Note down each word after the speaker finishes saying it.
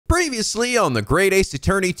Previously on the Great Ace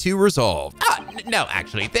Attorney 2 Resolved. No,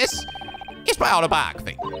 actually, this is my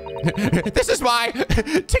autobiography. This is my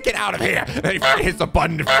ticket out of here. And he hits the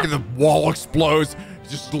button, and the wall explodes,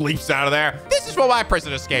 just leaps out of there. This is for my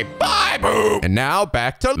prison escape. Bye, boom. And now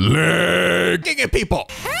back to Legging people.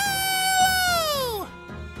 Hello!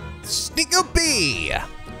 NicoB.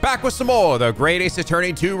 Back with some more of the Great Ace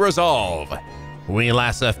Attorney 2 Resolve. When we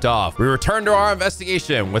last left off, we returned to our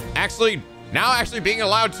investigation with now actually being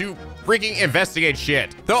allowed to freaking investigate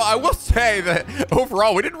shit. Though I will say that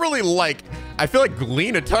overall, we didn't really I feel like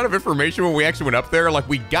glean a ton of information when we actually went up there. Like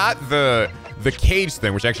we got the cage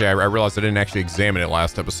thing, which actually I realized I didn't actually examine it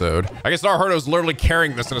last episode. I guess Naruhodo's literally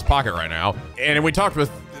carrying this in his pocket right now. And we talked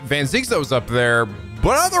with Van Zieks that was up there,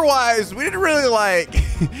 but otherwise we didn't really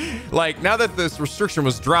like now that this restriction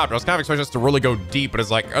was dropped, I was kind of expecting us to really go deep, but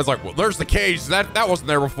I was like, well, there's the cage. That wasn't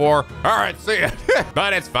there before. All right, see ya.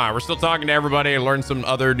 But it's fine. We're still talking to everybody and learned some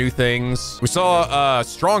other new things. We saw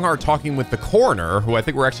Strongheart talking with the coroner, who I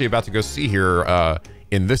think we're actually about to go see here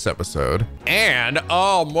in this episode. And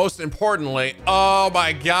most importantly, oh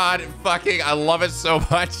my God, I love it so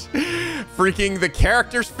much. Freaking the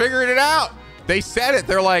characters figured it out. They said it.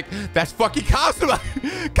 They're like, that's fucking Cosmo.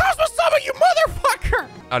 Cosmo-sama, you motherfucker.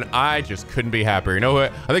 And I just couldn't be happier. You know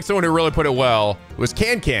what? I think someone who really put it well was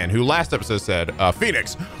Can, who last episode said,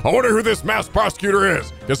 Phoenix, I wonder who this masked prosecutor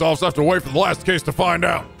is. Guess I'll just have to wait for the last case to find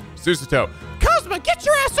out. Susato, Cosmo, get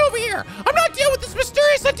your ass over here. I'm not dealing with this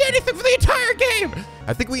mysterious identity thing for the entire game.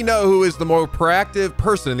 I think we know who is the more proactive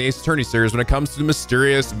person in the Ace Attorney series when it comes to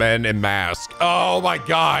mysterious men in masks. Oh my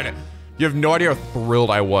God. You have no idea how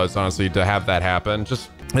thrilled I was, honestly, to have that happen.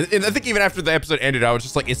 And I think even after the episode ended, I was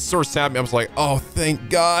just like, it sort of sad me. I was like, oh,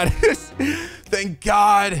 thank God. Thank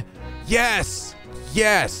God. Yes.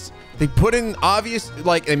 They put in obvious,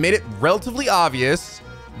 they made it relatively obvious.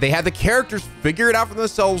 They had the characters figure it out for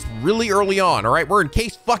themselves really early on, all right? We're in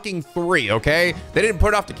case fucking 3, okay? They didn't put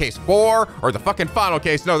it off to case 4 or the fucking final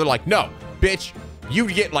case. No, they're like, no, bitch, you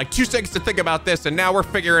get 2 seconds to think about this, and now we're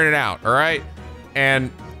figuring it out, all right?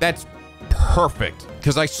 And that's perfect,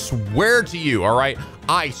 because I swear to you, all right,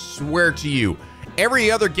 I swear to you, every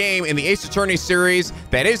other game in the Ace Attorney series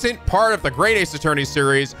that isn't part of the Great Ace Attorney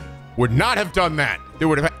series would not have done that. They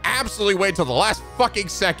would have absolutely waited till the last fucking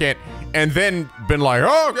second and then been like,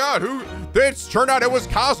 oh God, it's turned out it was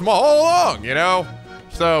Cosmo all along, you know?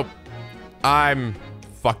 So I'm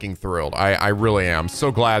fucking thrilled. I really am.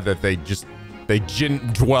 So glad that they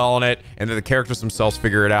didn't dwell on it and that the characters themselves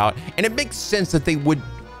figure it out. And it makes sense that they would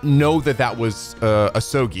know that was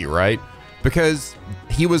Asogi, right? Because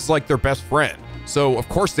he was their best friend. So of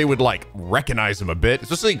course they would recognize him a bit,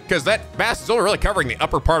 especially because that mask is only really covering the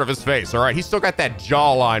upper part of his face, all right? He's still got that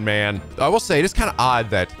jawline, man. I will say it is kind of odd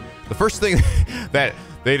that the first thing that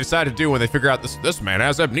they decide to do when they figure out this man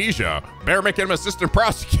has amnesia, better make him assistant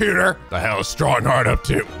prosecutor. The hell is Strongheart up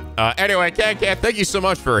to? Anyway, Can, thank you so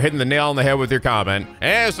much for hitting the nail on the head with your comment.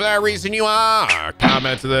 And for that reason, you are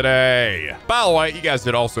comment of the day. By the way, you guys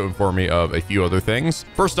did also inform me of a few other things.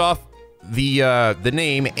 First off, the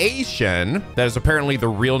name Asian, that is apparently the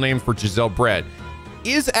real name for Giselle Brett,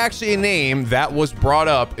 is actually a name that was brought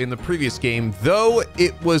up in the previous game, though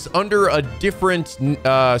it was under a different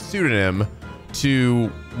pseudonym to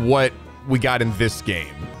what we got in this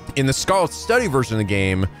game. In the Scarlet Study version of the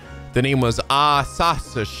game, the name was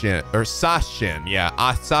Asashin, or Sashin, yeah,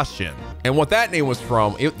 Asashin. And what that name was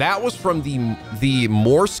from, that was from the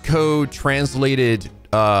Morse code translated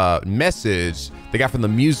message they got from the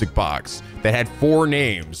music box that had 4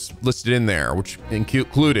 names listed in there, which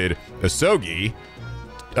included Asogi,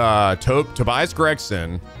 Tobias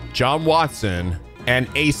Gregson, John Watson, and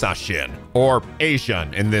Asashin, or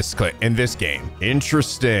Asian in this game.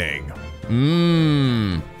 Interesting.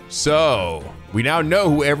 So we now know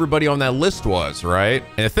who everybody on that list was, right?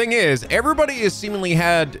 And the thing is, everybody has seemingly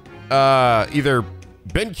had either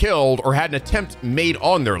been killed or had an attempt made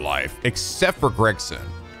on their life, except for Gregson,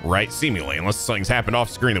 right? Seemingly, unless something's happened off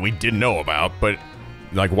screen that we didn't know about. But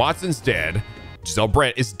Watson's dead, Giselle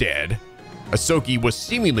Brett is dead, Asogi was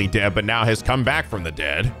seemingly dead, but now has come back from the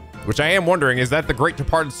dead. Which I am wondering, is that the great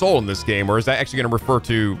departed soul in this game, or is that actually going to refer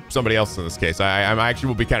to somebody else in this case? I actually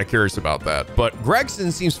will be kind of curious about that. But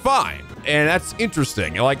Gregson seems fine, and that's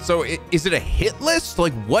interesting. So is it a hit list?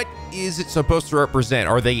 What is it supposed to represent?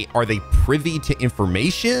 Are they privy to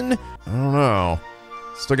information? I don't know.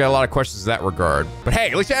 Still got a lot of questions in that regard. But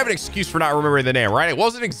hey, at least I have an excuse for not remembering the name, right? It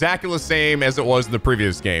wasn't exactly the same as it was in the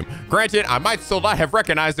previous game. Granted, I might still not have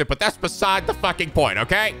recognized it, but that's beside the fucking point,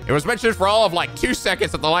 okay? It was mentioned for all of 2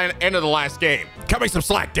 seconds at the end of the last game. Cut me some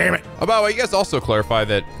slack, damn it. Oh, by the way, you guys also clarify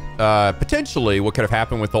that potentially what could have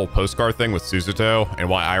happened with the whole postcard thing with Susato and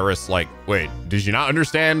why Iris, like, wait, did you not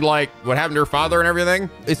understand, like, what happened to her father and everything?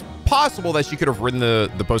 It's possible that she could have written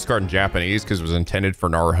the postcard in Japanese because it was intended for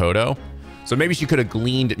Naruhodo. So maybe she could have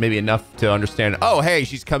gleaned maybe enough to understand, oh, hey,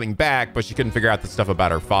 she's coming back, but she couldn't figure out the stuff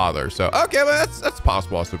about her father. So, okay, well, that's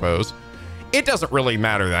possible, I suppose. It doesn't really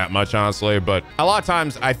matter that much, honestly, but a lot of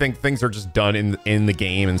times I think things are just done in the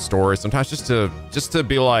game and stories. Sometimes just to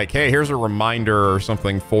be like, hey, here's a reminder or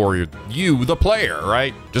something for you, the player,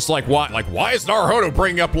 right? Just like what? Like, why is Naruhodo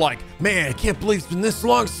bringing up like, man, I can't believe it's been this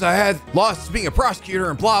long since I had lost being a prosecutor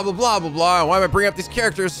and blah, blah, blah, blah, blah. Why am I bringing up these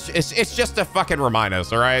characters? It's just to fucking remind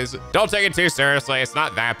us, all right? Don't take it too seriously. It's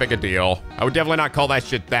not that big a deal. I would definitely not call that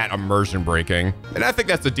shit that immersion breaking. And I think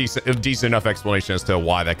that's a decent enough explanation as to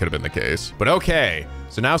why that could have been the case. But okay,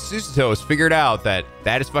 so now Susato has figured out that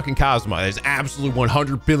is fucking Kazuma. That is absolutely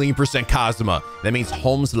 100 billion % Kazuma. That means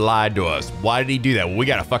Holmes lied to us. Why did he do that? Well, we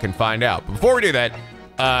gotta fucking find out. But before we do that,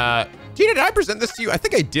 Gina, did I present this to you? I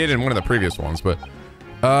think I did in one of the previous ones, but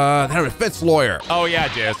that defense lawyer. Oh yeah,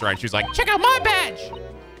 I did, that's right. She was like, check out my badge.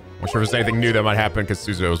 I'm sure if there's anything new that might happen because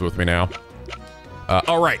Susato's with me now.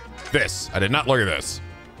 All right, this. I did not look at this.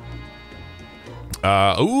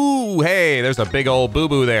 Ooh, hey, there's a big old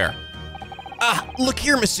boo-boo there. Look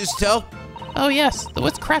here, Miss Susato. Oh yes, the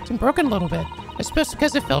wood's cracked and broken a little bit. I suppose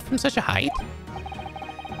because it fell from such a height?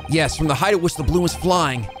 Yes, from the height at which the balloon was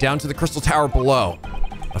flying, down to the crystal tower below.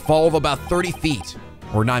 A fall of about 30 feet,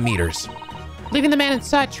 or 9 meters. Leaving the man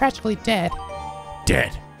inside tragically dead.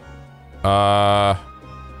 Dead.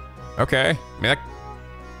 Okay. I mean, that...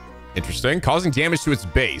 Interesting. Causing damage to its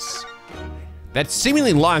base. That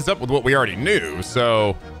seemingly lines up with what we already knew,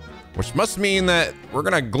 so... Which must mean that we're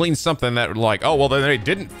gonna glean something that like, oh, well, then they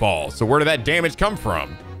didn't fall. So where did that damage come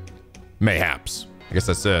from? Mayhaps. I guess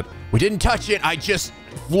that's it. We didn't touch it. I just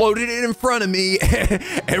floated it in front of me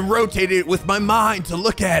and rotated it with my mind to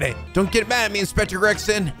look at it. Don't get mad at me, Inspector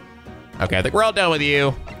Gregson. Okay, I think we're all done with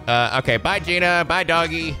you. Okay, bye, Gina. Bye,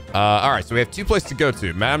 doggy. All right, so we have 2 places to go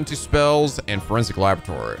to. Madame Tuspel's and Forensic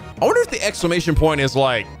Laboratory. I wonder if the exclamation point is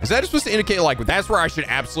like, is that supposed to indicate like, that's where I should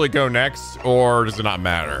absolutely go next, or does it not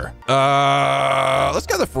matter? Let's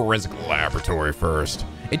go to the Forensic Laboratory first.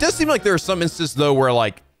 It does seem like there are some instances, though, where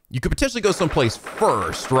like, you could potentially go someplace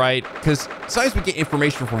first, right? Because sometimes we get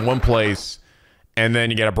information from one place, and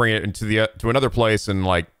then you got to bring it into to another place and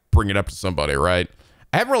like bring it up to somebody, right?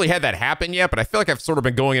 I haven't really had that happen yet, but I feel like I've sort of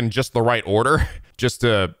been going in just the right order, just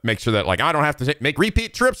to make sure that like I don't have to make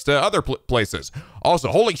repeat trips to other places. Also,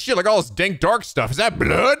 holy shit, like all this dank dark stuff. Is that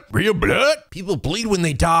blood? Real blood? People bleed when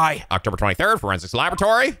they die. October 23rd, Forensics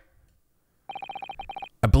Laboratory.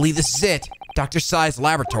 I believe this is it. Dr. Sai's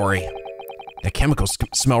laboratory. The chemical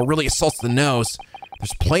smell really assaults the nose.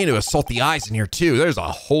 There's plenty to assault the eyes in here, too. There's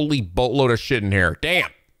a holy boatload of shit in here.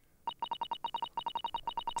 Damn.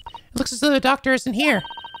 It looks as though the doctor isn't here.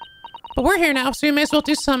 But we're here now, so we may as well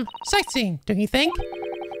do some sightseeing, don't you think?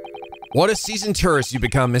 What a seasoned tourist you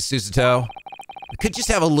become, Miss Susato. We could just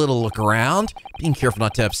have a little look around, being careful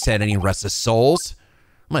not to upset any restless souls.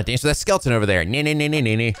 I'm gonna dance with that skeleton over there. Look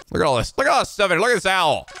at all this. Look at all this stuff in here. Look at this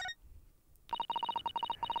owl.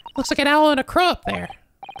 Looks like an owl and a crow up there.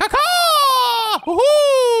 Caw-caw!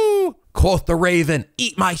 Woohoo! Quoth the raven,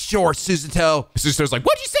 eat my short, Susato. Sister's like,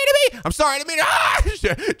 what'd you say to me? I'm sorry, I didn't mean to.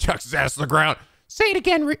 Ah! Chucks his ass to the ground. Say it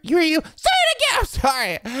again, Ryu. Say it again! I'm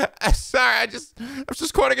sorry. I'm sorry. I was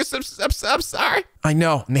just quoting a I'm sorry. I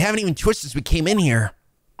know, and they haven't even twitched since we came in here.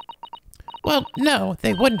 Well, no,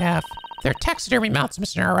 they wouldn't have. They're taxidermy mounts,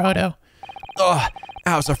 Mr. Naruhodo. Ugh,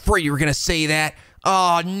 I was afraid you were gonna say that.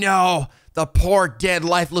 Oh no, the poor dead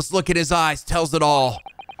lifeless look in his eyes tells it all.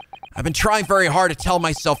 I've been trying very hard to tell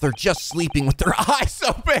myself they're just sleeping with their eyes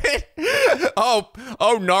open. Oh,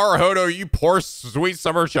 Naruhodo, you poor sweet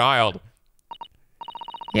summer child.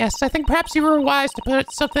 Yes, I think perhaps you were wise to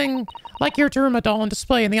put something like your Daruma doll on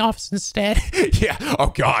display in the office instead. Yeah,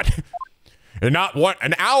 oh God. And not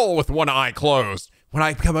an owl with one eye closed. When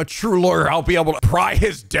I become a true lawyer, I'll be able to pry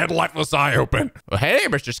his dead lifeless eye open. Well, hey,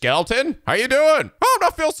 Mr. Skeleton, how you doing? Oh,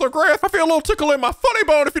 I feel so great. I feel a little tickle in my funny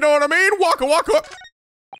bone, if you know what I mean. Waka waka.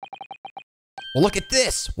 Well, look at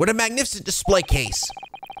this. What a magnificent display case.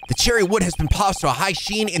 The cherry wood has been polished to a high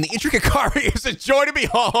sheen, and the intricate carving is a joy to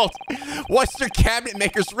behold. Western cabinet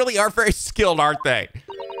makers really are very skilled, aren't they?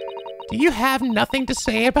 Do you have nothing to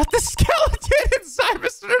say about the skeleton inside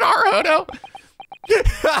Mr. Naruhodo?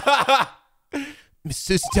 Miss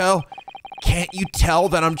Susato, can't you tell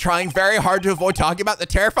that I'm trying very hard to avoid talking about the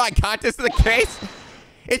terrifying contents of the case?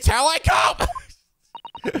 It's how I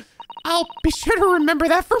cope. I'll be sure to remember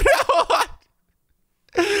that from now on.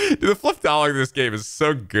 Dude, the flip dialogue in this game is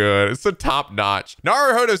so good. It's so top notch.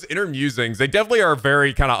 Naruhodo's inner musings, they definitely are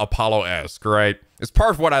very kind of Apollo-esque, right? It's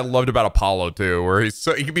part of what I loved about Apollo too, where he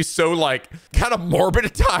can be so like kind of morbid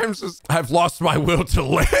at times. Just, I've lost my will to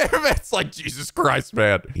live. It's like, Jesus Christ,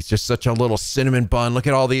 man. He's just such a little cinnamon bun. Look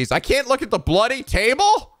at all these. I can't look at the bloody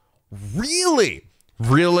table? Really?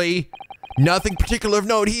 Really? Nothing particular of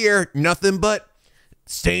note here. Nothing but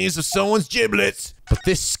stains of someone's giblets. But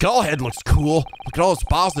this skull head looks cool. Look at all those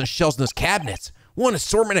bottles and shells in those cabinets. What an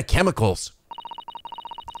assortment of chemicals.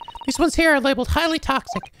 These ones here are labeled highly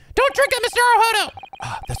toxic. Don't drink it, Mr.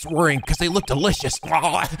 Naruhodo! That's worrying because they look delicious. No,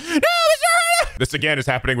 Mr. Naruhodo! This again is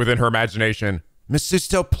happening within her imagination. Miss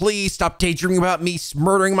Susato, please stop daydreaming about me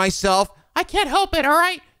murdering myself. I can't help it, all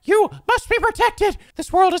right? You must be protected.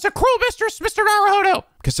 This world is a cruel mistress, Mr. Naruhodo.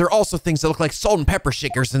 Because there are also things that look like salt and pepper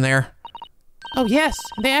shakers in there. Oh, yes.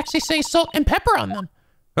 They actually say salt and pepper on them.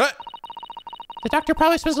 Huh? The doctor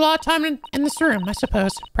probably spends a lot of time in this room, I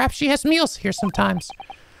suppose. Perhaps she has meals here sometimes.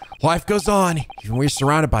 Life goes on, even when we're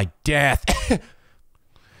surrounded by death.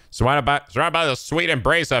 Surrounded by the sweet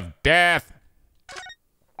embrace of death.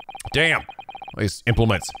 Damn. These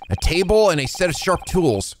implements. A table and a set of sharp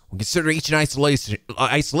tools. When consider each in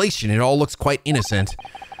isolation, it all looks quite innocent.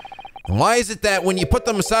 And why is it that when you put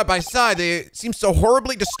them side by side, they seem so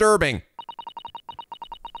horribly disturbing?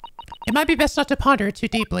 It might be best not to ponder it too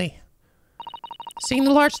deeply. Seeing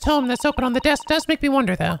the large tome that's open on the desk does make me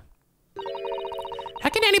wonder, though. How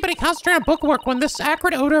can anybody concentrate on bookwork when this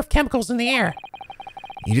acrid odor of chemicals in the air?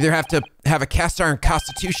 You'd either have to have a cast iron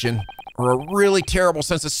constitution or a really terrible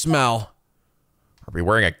sense of smell. Or be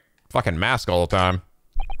wearing a fucking mask all the time.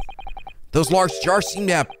 Those large jars seem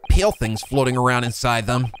to have pale things floating around inside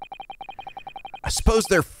them. I suppose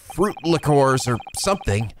they're fruit liqueurs or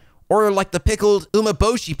something. Or like the pickled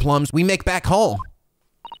umeboshi plums we make back home.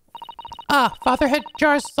 Ah, Father had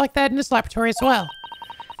jars like that in his laboratory as well.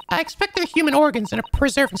 I expect they're human organs in a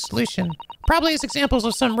preserving solution. Probably as examples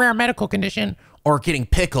of some rare medical condition. Or getting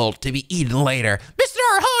pickled to be eaten later. Mr.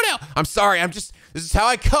 Naruhodo! I'm sorry, this is how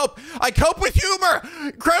I cope. I cope with humor.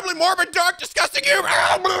 Incredibly morbid, dark, disgusting humor.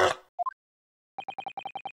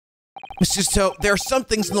 Miss Susato, there are some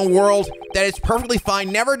things in the world that it's perfectly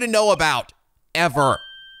fine never to know about. Ever.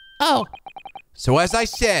 Oh. So as I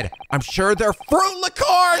said, I'm sure they're fruit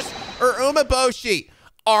liqueurs or umeboshi,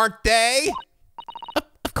 aren't they?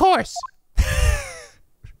 Of course.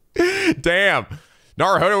 Damn.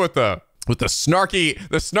 Naruhodo with the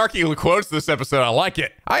snarky quotes this episode. I like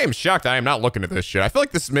it. I am shocked I am not looking at this shit. I feel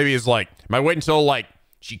like this maybe is like, am I waiting until like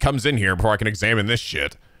she comes in here before I can examine this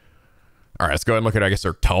shit? All right, let's go ahead and look at, I guess,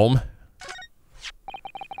 her tome.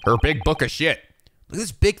 Her big book of shit. Look at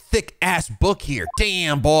this big, thick ass book here.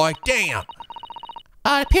 Damn, boy, damn.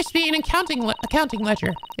 It appears to be an accounting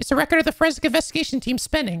ledger. It's a record of the forensic investigation team's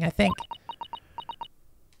spending, I think.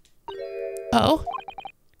 Oh?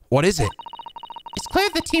 What is it? It's clear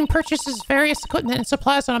the team purchases various equipment and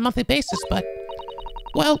supplies on a monthly basis, but...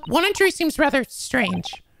 well, one entry seems rather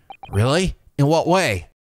strange. Really? In what way?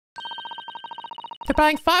 They're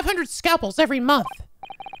buying 500 scalpels every month.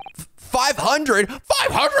 500?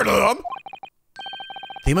 500 of them?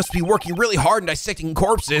 They must be working really hard in dissecting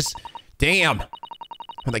corpses. Damn.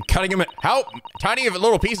 Are they cutting them? How tiny of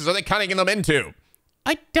little pieces are they cutting them into?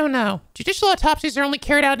 I don't know. Judicial autopsies are only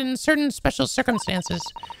carried out in certain special circumstances.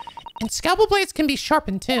 And scalpel blades can be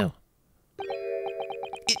sharpened, too.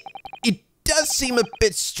 It does seem a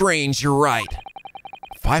bit strange, you're right.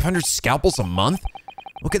 500 scalpels a month?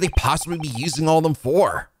 What could they possibly be using all of them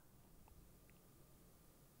for?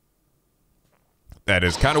 That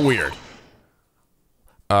is kind of weird.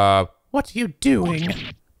 What are you doing?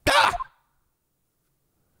 Ah!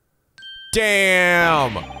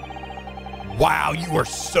 Damn. Wow, you are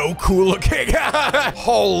so cool looking.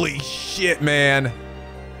 Holy shit, man.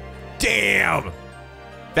 Damn.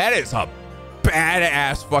 That is a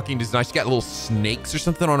badass fucking design. She's got little snakes or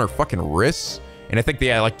something on her fucking wrists. And I think they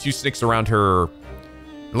had like 2 snakes around her.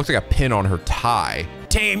 It looks like a pin on her tie.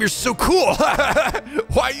 Damn, you're so cool.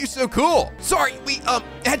 Why are you so cool? Sorry, we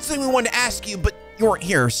had something we wanted to ask you, but you weren't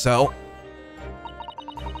here, so.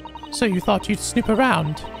 So you thought you'd snoop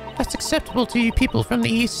around? That's acceptable to you people from the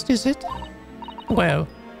East, is it? Well,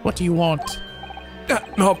 what do you want?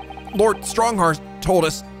 Lord Strongheart told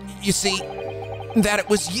us, you see, that it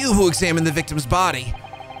was you who examined the victim's body.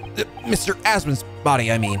 Mr. Asmon's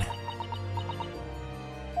body, I mean.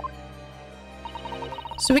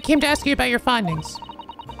 So we came to ask you about your findings.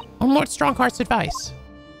 On Lord Strongheart's advice.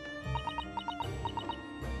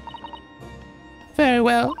 Very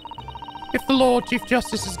well. If the Lord Chief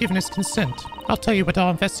Justice has given his consent, I'll tell you what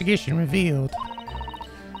our investigation revealed.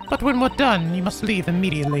 But when we're done, you must leave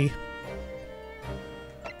immediately.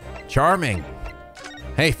 Charming.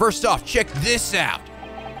 Hey, first off, check this out.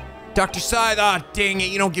 Dr. Scythe, dang it,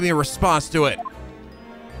 you don't give me a response to it.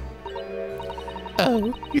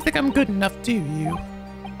 Oh, you think I'm good enough, do you?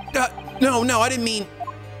 No, I didn't mean...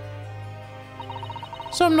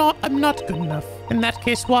 So I'm not good enough. In that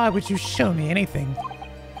case, why would you show me anything?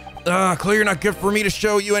 Clearly you're not good for me to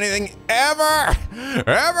show you anything ever!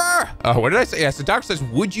 What did I say? Yeah, so Doc says,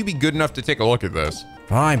 would you be good enough to take a look at this?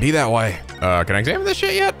 Fine, be that way. Can I examine this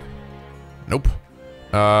shit yet? Nope.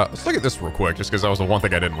 Let's look at this real quick, just because that was the one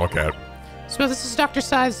thing I didn't look at. So this is Dr.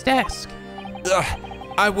 Scythe's desk.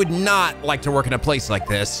 I would not like to work in a place like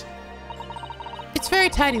this. It's very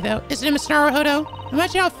tidy, though, isn't it, Miss Naruhodo?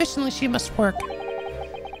 Imagine how efficiently she must work.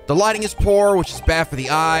 The lighting is poor, which is bad for the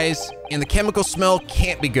eyes, and the chemical smell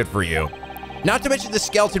can't be good for you. Not to mention the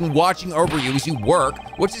skeleton watching over you as you work,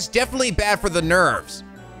 which is definitely bad for the nerves.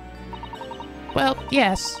 Well,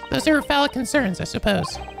 yes, those are valid concerns, I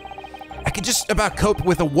suppose. I could just about cope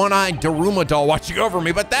with a one-eyed Daruma doll watching over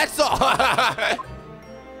me, but that's all.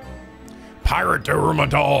 Pirate Daruma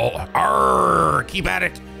doll. Arr, keep at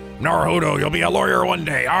it. Naruhodo, you'll be a lawyer one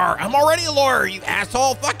day. Arr, I'm already a lawyer, you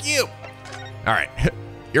asshole. Fuck you. All right,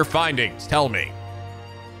 your findings, tell me.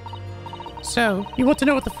 So, you want to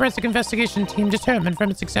know what the forensic investigation team determined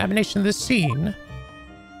from its examination of the scene?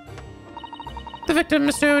 The victim,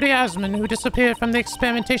 Mr. Odie Asman, who disappeared from the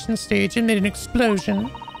experimentation stage amid an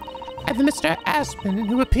explosion, and the Mr. Asman,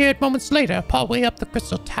 who appeared moments later partway up the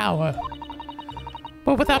crystal tower.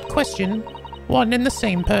 But without question, one and the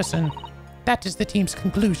same person. That is the team's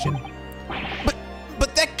conclusion.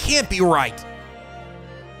 But that can't be right.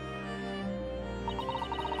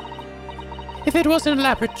 If it was an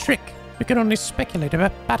elaborate trick, we can only speculate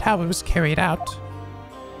about how it was carried out.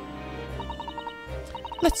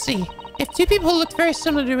 Let's see. If two people who looked very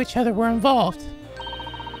similar to each other were involved,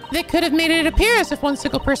 they could have made it appear as if one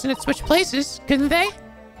single person had switched places, couldn't they?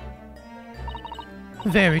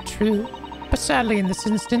 Very true. But sadly in this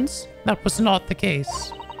instance, that was not the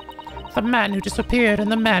case. The man who disappeared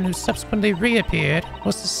and the man who subsequently reappeared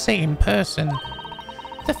was the same person.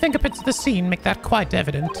 The fingerprints of the scene make that quite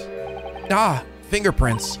evident.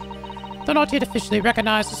 Fingerprints. They're not yet officially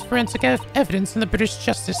recognized as forensic evidence in the British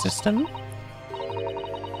justice system.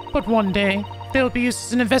 But one day, they'll be used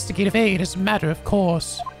as an investigative aid as a matter of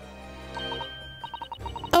course.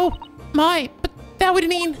 Oh, my, but that would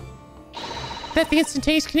mean that the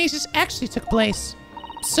instantaneous kinesis actually took place.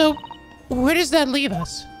 So, where does that leave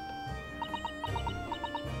us?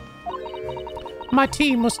 My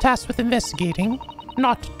team was tasked with investigating,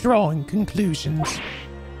 not drawing conclusions.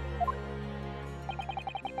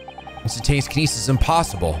 Instantaneous kinesis is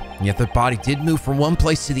impossible, and yet the body did move from one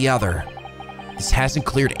place to the other. This hasn't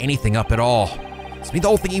cleared anything up at all. It's made the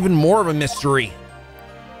whole thing even more of a mystery.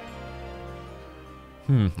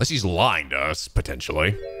 Unless he's lying to us,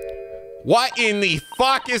 potentially. What in the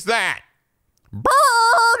fuck is that?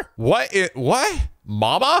 Bird! What?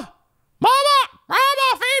 Mama? Mama,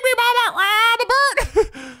 feed me, mama, the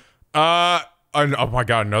bird! Oh my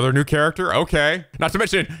god, another new character? Okay. Not to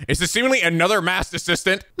mention, is this seemingly another masked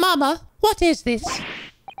assistant? Mama, what is this?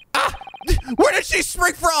 Where did she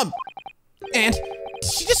spring from? And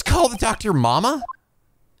did she just call the doctor Mama?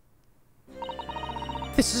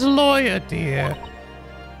 This is a lawyer, dear.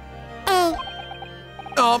 Oh.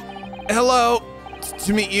 Hello.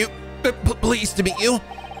 To meet you. Pleased to meet you.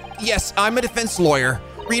 Yes, I'm a defense lawyer.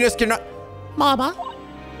 Readers cannot... Mama?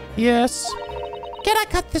 Yes? Can I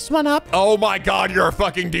cut this one up? Oh my god, you're a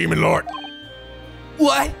fucking demon lord.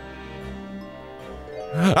 What?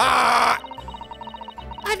 Ah!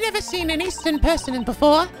 I've never seen an Eastern person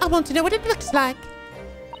before. I want to know what it looks like.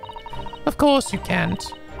 Of course you can't.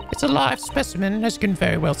 It's a live specimen, as you can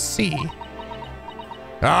very well see.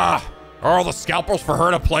 Are all the scalpels for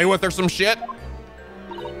her to play with or some shit?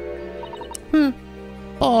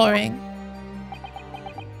 Boring.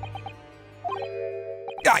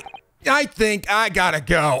 I think I gotta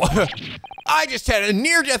go. I just had a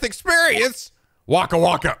near-death experience. Waka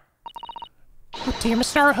waka. Oh dear,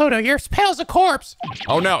 Mr. Naruhodo, you're as pale as a corpse.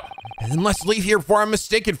 Oh no. Then let's leave here before I'm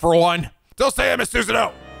mistaken for one. Don't say that, Miss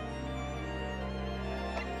Susato.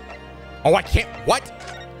 Oh, I can't, what?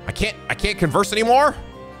 I can't converse anymore?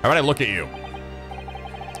 How about I look at you?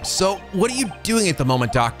 So, what are you doing at the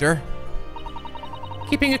moment, Doctor?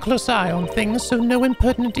 Keeping a close eye on things so no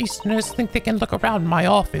impertinent Easterners think they can look around my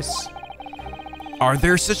office. Are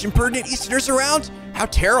there such impertinent Easterners around? How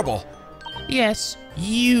terrible. Yes,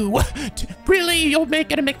 you. Really, you're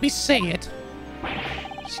gonna make me say it.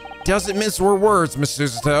 Doesn't mince her words, Miss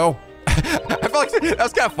Susato. I felt like,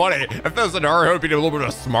 that's kind of funny. I thought it was an Naruhodo being a little bit of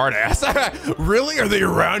a smart ass. Really? Are they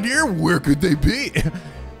around here? Where could they be?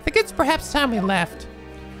 I think it's perhaps time we left.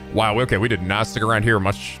 Wow, okay, we did not stick around here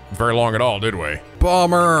very long at all, did we?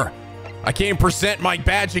 Bummer. I can't present my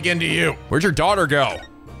badge again to you. Where'd your daughter go?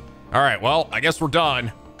 All right, well, I guess we're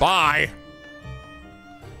done. Bye.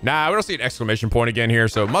 Nah, we don't see an exclamation point again here,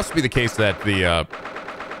 so it must be the case that the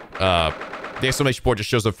exclamation point just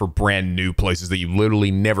shows up for brand new places that you've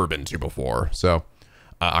literally never been to before. So,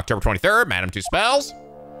 October 23rd, Madam Two Spells.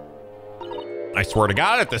 I swear to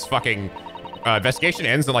God, if this fucking investigation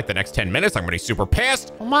ends in like the next 10 minutes, I'm gonna be super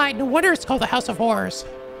pissed. Oh my, no wonder it's called the House of Horrors.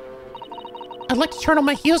 I'd like to turn on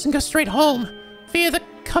my heels and go straight home via the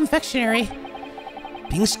confectionery.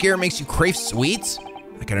 Being scared makes you crave sweets?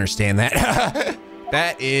 I can understand that.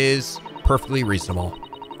 That is perfectly reasonable.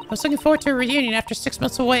 I was looking forward to a reunion after 6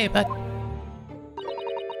 months away, but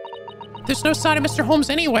there's no sign of Mr. Holmes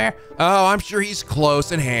anywhere. Oh, I'm sure he's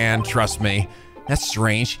close in hand, trust me. That's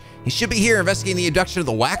strange. He should be here investigating the abduction of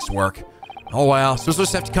the waxwork. Oh well, so we'll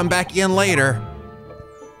just have to come back again later.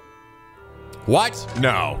 What?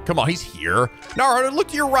 No, come on, he's here. Naruhodo, look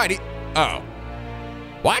to your right. Oh.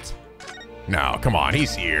 What? No, come on,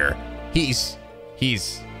 he's here. He's...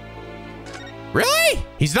 Really?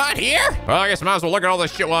 He's not here? Well, I guess I might as well look at all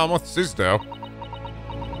this shit while I'm with Susato.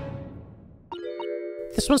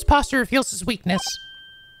 This one's posture reveals his weakness.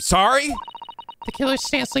 Sorry? The killer's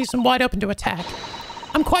stance leaves him wide open to attack.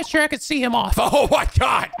 I'm quite sure I could see him off. Oh my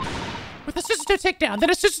God. With a Susato takedown,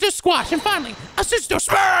 then a Susato squash, and finally, a Susato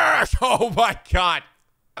smash! Oh my God.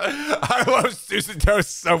 I love Susato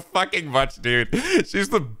so fucking much, dude. She's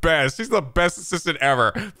the best. She's the best assistant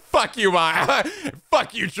ever. Fuck you, Maya.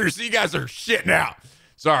 Fuck you, Trucy. You guys are shit now.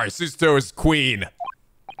 Sorry, Susato is queen.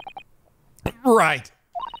 Right.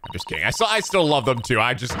 I'm just kidding. I still love them too.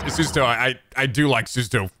 Susato, I do like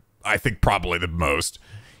Susato, I think probably the most.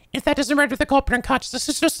 If that doesn't render the culprit unconscious, the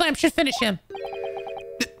Susato slam should finish him.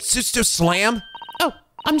 Susato slam? Oh,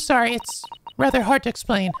 I'm sorry. It's rather hard to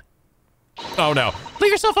explain. Oh no.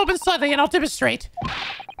 Leave yourself open slightly and I'll demonstrate.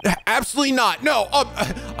 Absolutely not. No,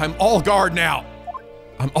 I'm all guard now.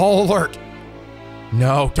 I'm all alert.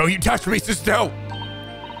 No, don't you touch me, Susato.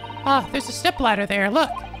 Ah, there's a stepladder there. Look.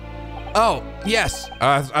 Oh, yes.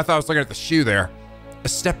 I thought I was looking at the shoe there. A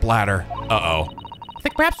stepladder. Uh-oh. I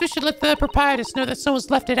think perhaps we should let the proprietress know that someone's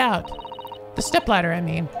left it out. The stepladder, I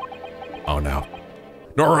mean. Oh no.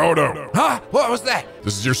 Naruhodo. Huh? What was that?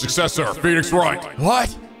 This is your successor, Phoenix Wright.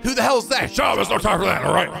 What? Who the hell's that? Shut up, there's no time for that,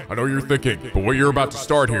 all right? I know you're thinking, but what you're about to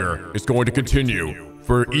start here is going to continue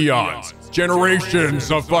for eons,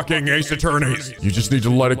 generations of fucking ace attorneys. You just need to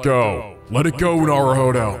let it go. Let it go,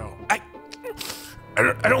 Naruhodo.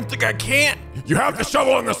 I don't think I can. You have the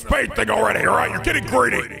shovel and the spade thing already, all right? You're getting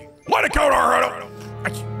greedy. Let it go, Naruhodo.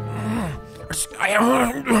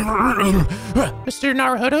 Mr.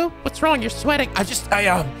 Naruhodo, what's wrong? You're sweating. What'd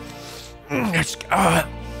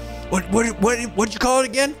you call it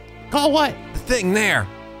again? Call what? The thing there.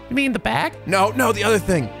 You mean the bag? No, the other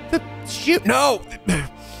thing. The shoot? No,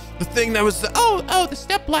 the thing that was. Oh, the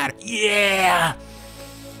stepladder. Yeah,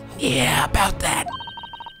 about that.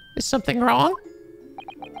 Is something wrong?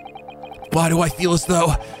 Why do I feel as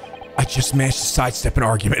though I just managed to sidestep an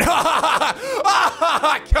argument?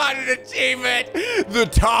 I got an achievement. The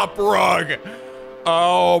top rung.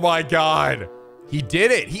 Oh my God. He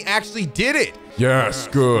did it. He actually did it. Yes,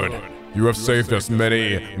 good. You have saved us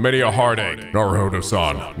many a heartache,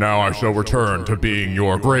 Naruhodo-san. Now I shall return to being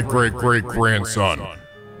your great-great-great-grandson.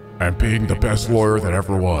 And being the best lawyer that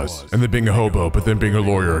ever was. And then being a hobo, but then being a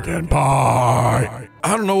lawyer again. Bye!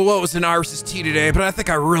 I don't know what was in Iris's tea today, but I think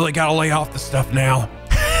I really gotta lay off the stuff now.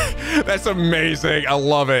 That's amazing. I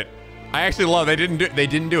love it. I actually love it. They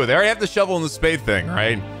didn't do it. They already have the shovel and the spade thing,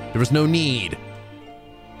 right? There was no need.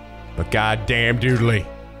 But goddamn doodly.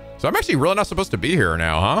 So I'm actually really not supposed to be here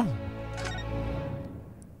now, huh?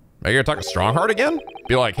 Are you gonna talk to Strongheart again?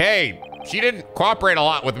 Be like, hey, she didn't cooperate a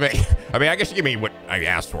lot with me. I mean, I guess she gave me what I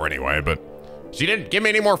asked for anyway, but she didn't give me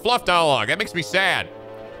any more fluff dialogue. That makes me sad.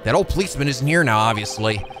 That old policeman isn't here now,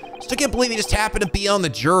 obviously. Still can't believe he just happened to be on the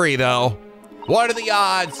jury, though. What are the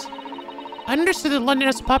odds? I understood that London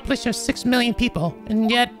has a population of 6 million people, and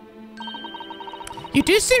yet you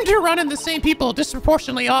do seem to run in the same people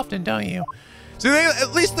disproportionately often, don't you? See,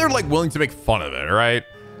 at least they're like willing to make fun of it, right?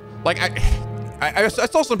 Like I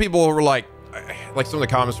saw some people who were like some of the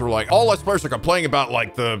comments were like, all Let's Players are complaining about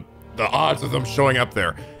like the odds of them showing up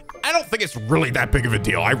there. I don't think it's really that big of a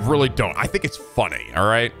deal. I really don't. I think it's funny, all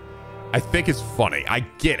right? I think it's funny. I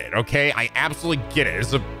get it, okay? I absolutely get it.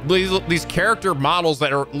 It's these character models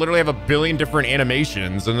that are literally have a billion different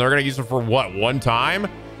animations and they're gonna use them for what, one time?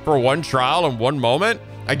 for one trial and one moment.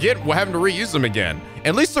 I get having to reuse them again.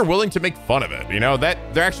 At least they're willing to make fun of it, you know,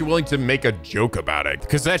 that they're actually willing to make a joke about it,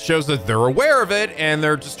 because that shows that they're aware of it and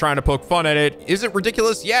they're just trying to poke fun at it. Is it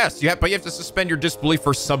ridiculous? Yes, but you have to suspend your disbelief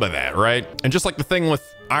for some of that, right? And just like the thing with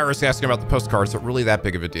Iris asking about the postcards, is it really that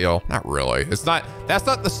big of a deal? Not really. It's not, that's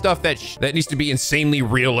not the stuff that needs to be insanely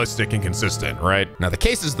realistic and consistent, right? Now the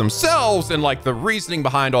cases themselves and like the reasoning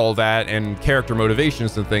behind all that and character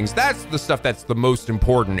motivations and things, that's the stuff that's the most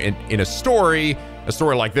important in a story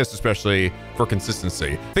like this, especially for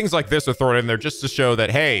consistency. Things like this are thrown in there just to show that,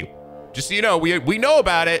 hey, just so you know, we know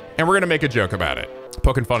about it and we're gonna make a joke about it.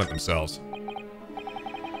 Poking fun at themselves.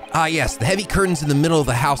 Ah, yes, the heavy curtains in the middle of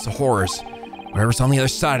the House of Horrors. Whatever's on the other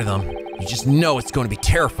side of them, you just know it's going to be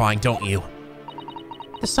terrifying, don't you?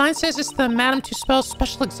 The sign says it's the Madame Tussauds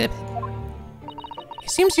special exhibit. It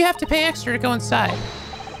seems you have to pay extra to go inside.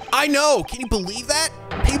 I know! Can you believe that?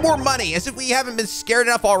 Pay more money, as if we haven't been scared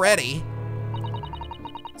enough already.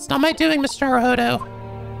 It's not my doing, Mr.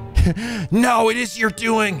 Naruhodo. No, it is your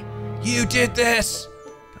doing! You did this!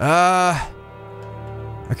 Okay, I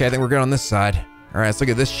think we're good on this side. All right, let's look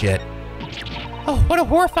at this shit. Oh, what a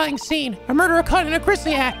horrifying scene. A murderer caught in a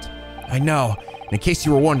grisly act. I know. And in case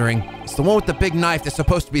you were wondering, it's the one with the big knife that's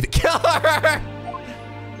supposed to be the killer.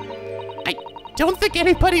 I don't think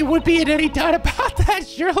anybody would be in any doubt about that,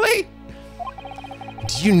 surely.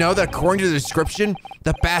 Did you know that according to the description,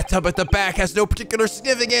 the bathtub at the back has no particular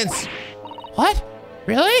significance? What?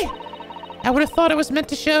 Really? I would have thought it was meant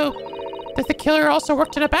to show that the killer also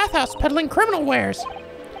worked in a bathhouse peddling criminal wares.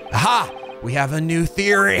 Aha! We have a new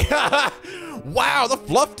theory. Wow, the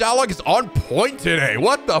fluff dialogue is on point today.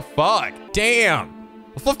 What the fuck? Damn.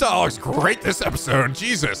 The fluff dialogue's great this episode.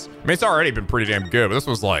 Jesus. I mean, it's already been pretty damn good, but this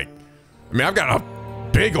was like, I mean, I've got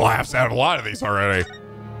a big laughs out of a lot of these already.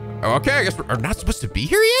 Okay, I guess we're not supposed to be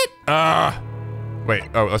here yet? Wait,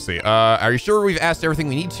 let's see. Are you sure we've asked everything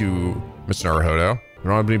we need to, Mr. Naruhodo? We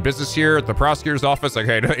don't have any business here at the prosecutor's office? Like,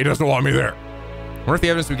 hey, he doesn't want me there. I wonder if the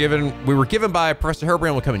evidence we were given by Professor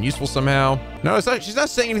Herbrand will come in useful somehow. No, it's not, she's not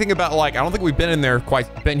saying anything about like, I don't think we've been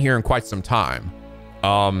here in quite some time.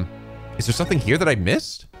 Is there something here that I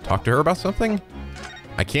missed? Talk to her about something?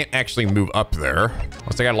 I can't actually move up there.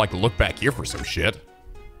 Unless I gotta like look back here for some shit.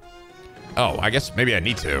 Oh, I guess maybe I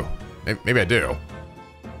need to. Maybe I do.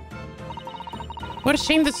 What a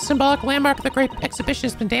shame that the symbolic landmark of the Great Exhibition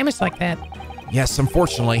has been damaged like that. Yes,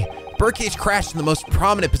 unfortunately. Birdcage crashed in the most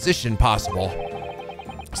prominent position possible.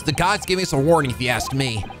 So the gods gave us a warning, if you ask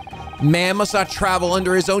me. Man must not travel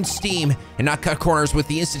under his own steam and not cut corners with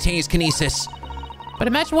the instantaneous kinesis. But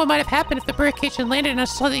imagine what might have happened if the birdcage had landed in a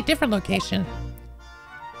slightly different location.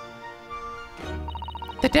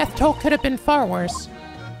 The death toll could have been far worse.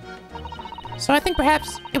 So I think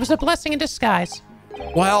perhaps it was a blessing in disguise.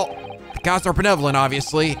 Well, the gods are benevolent,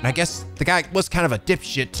 obviously, and I guess the guy was kind of a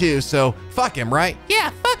dipshit too, so fuck him, right? Yeah,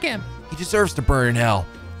 fuck him. He deserves to burn in hell.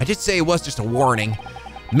 I did say it was just a warning.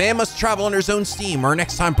 Man must travel under his own steam, or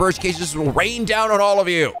next time bird cages will rain down on all of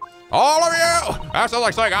you. All of you! That sounds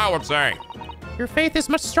like something I would say. Your faith is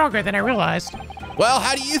much stronger than I realized. Well,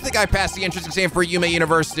 how do you think I passed the entrance exam for Yume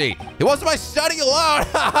University? It wasn't my study alone!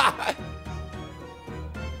 I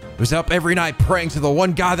was up every night praying to the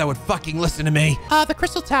one God that would fucking listen to me. The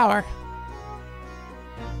Crystal Tower.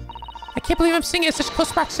 I can't believe I'm seeing it in such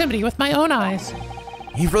close proximity with my own eyes.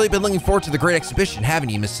 You've really been looking forward to the Great Exhibition, haven't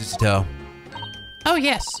you, Miss Susato? Oh,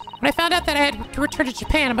 yes. When I found out that I had to return to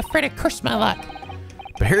Japan, I'm afraid I cursed my luck.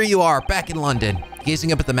 But here you are, back in London,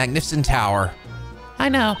 gazing up at the magnificent tower. I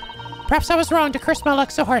know. Perhaps I was wrong to curse my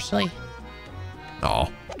luck so harshly.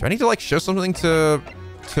 Oh, do I need to like show something to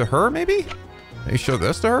her, maybe? Maybe show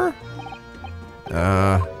this to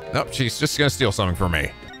her? Nope, she's just gonna steal something from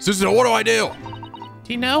me. Susan, what do I do?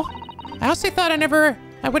 Do you know? I honestly thought I'd never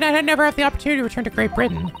have the opportunity to return to Great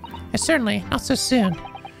Britain. And certainly, not so soon.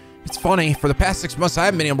 It's funny, for the past 6 months I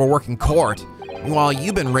haven't been able to work in court. Meanwhile,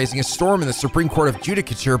 you've been raising a storm in the Supreme Court of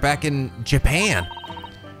Judicature back in Japan.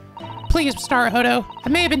 Please, Mr. Naruhodo. I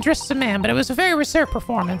may have been dressed as a man, but it was a very reserved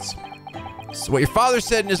performance. So what your father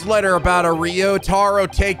said in his letter about a Ryotaro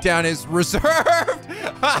takedown is reserved?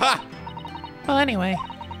 Well, anyway,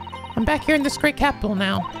 I'm back here in this great capital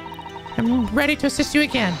now. I'm ready to assist you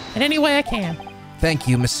again, in any way I can. Thank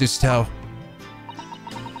you, Miss Susato.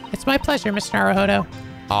 It's my pleasure, Mr. Naruhodo.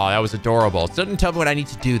 Oh, that was adorable. It doesn't tell me what I need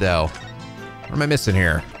to do, though. What am I missing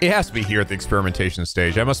here? It has to be here at the experimentation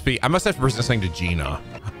stage. I must have to present something to Gina.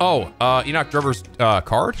 Oh, Enoch Drover's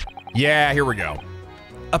card? Yeah, here we go.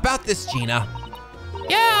 About this, Gina.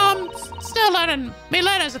 Yeah, I'm still learning me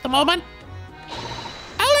letters at the moment.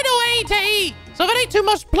 I only know A to E, so if it ain't too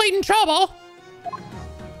much bleeding trouble.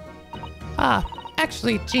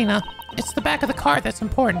 Actually, Gina, it's the back of the card that's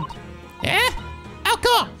important. Yeah? How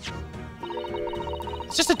come?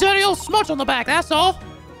 It's just a dirty old smudge on the back, that's all.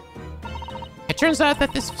 It turns out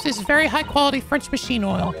that this is very high-quality French machine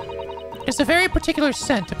oil. It's a very particular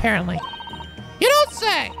scent, apparently. You don't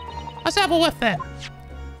say! Let's have a whiff then.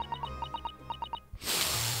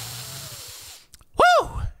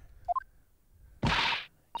 Woo!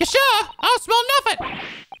 You sure? I don't smell nothing.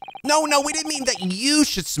 No, we didn't mean that you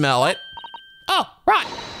should smell it. Oh, right.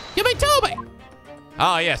 You mean Toby?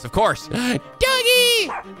 Oh, yes, of course. Dougie!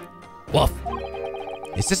 Woof.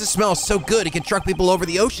 It says it smells so good it can truck people over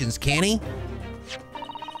the oceans, can he?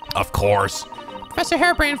 Of course. Professor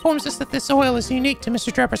Harebrained informs us that this oil is unique to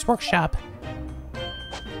Mr. Drebber's workshop.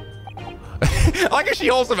 I like how she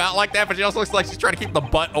holds him out like that, but she also looks like she's trying to keep the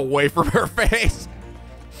butt away from her face.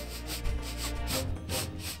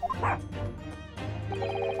 I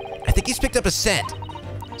think he's picked up a scent.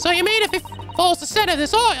 So you mean if he follows the scent of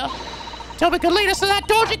this oil, Toby could lead us to that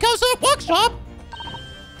dodgy coastal workshop?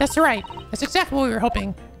 That's right. That's exactly what we were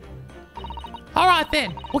hoping. All right,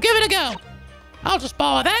 then. We'll give it a go. I'll just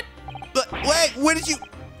borrow that. But wait, what did you...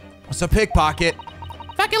 What's a pickpocket?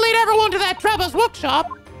 If I can lead everyone to that Trevor's workshop,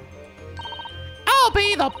 I'll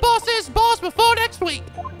be the boss's boss before next week.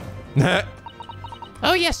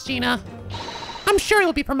 Oh, yes, Gina. I'm sure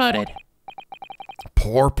you'll be promoted.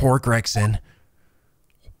 Poor Gregson.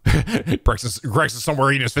 Gregson's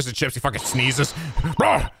somewhere eating his fish and chips. He fucking sneezes.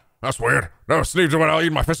 That's weird. Never sneezed when I was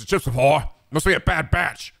eating my fish and chips before. Must be a bad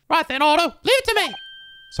batch. Right then, Otto. Leave it to me.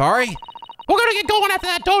 Sorry? We're gonna get going after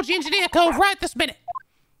that dodgy engineer cove right this minute.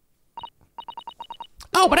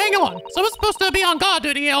 Oh, but hang on. Someone's supposed to be on guard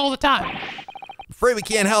duty here all the time. Afraid we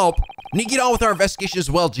can't help. We need to get on with our investigation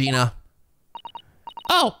as well, Gina.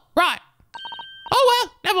 Oh, right. Oh,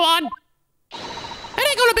 well, never mind. It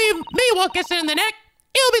ain't gonna be me what gets it in the neck.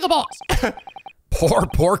 He'll be the boss.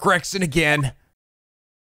 Poor Gregson again.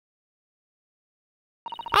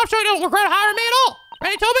 I'm sure you don't regret hiring me at all.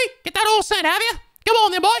 Ready, Toby? Get that oil scent, have you? Come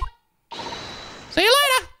on then, boy. See you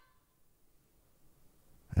later.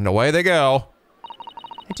 And away they go.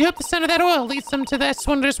 I do hope the scent of that oil leads them to that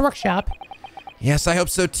Swindler's workshop. Yes, I hope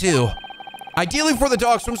so too. Ideally before the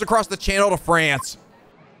dog swims across the channel to France.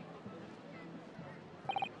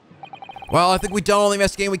 Well, I think we've done all the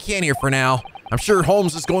investigating we can here for now. I'm sure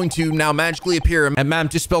Holmes is going to now magically appear at Madame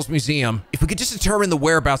Tussauds Museum. If we could just determine the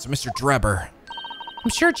whereabouts of Mr. Drebber. I'm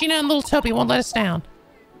sure Gina and little Toby won't let us down.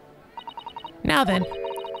 Now then, do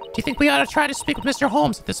you think we ought to try to speak with Mr.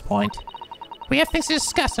 Holmes at this point? We have things to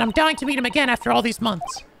discuss, and I'm dying to meet him again after all these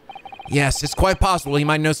months. Yes, it's quite possible he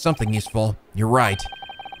might know something useful. You're right.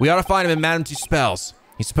 We ought to find him in Madame Tussauds.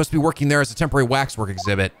 He's supposed to be working there as a temporary waxwork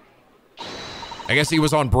exhibit. I guess he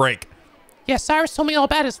was on break. Yes, Cyrus told me all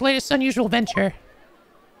about his latest unusual venture.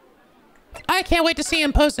 I can't wait to see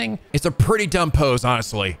him posing. It's a pretty dumb pose,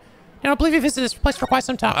 honestly. I don't believe he visited this place for quite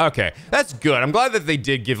some time. Okay, that's good. I'm glad that they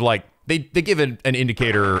did give, like, they give an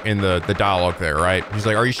indicator in the dialogue there, right? He's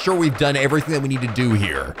like, are you sure we've done everything that we need to do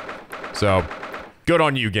here? So, good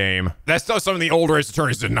on you, game. That's still something the older Ace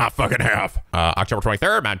attorneys did not fucking have. October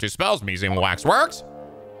 23rd, Madame Tussauds Museum of Waxworks.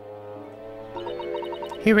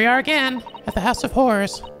 Here we are again, at the House of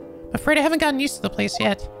Horrors. I'm afraid I haven't gotten used to the place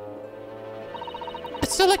yet. I'd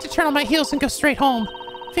still like to turn on my heels and go straight home.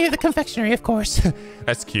 Via the confectionery, of course.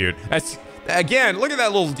 That's cute. That's, again, look at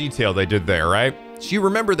that little detail they did there, right? She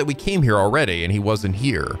remembered that we came here already and he wasn't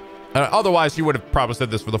here. Otherwise, she would have probably said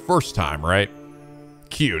this for the first time, right?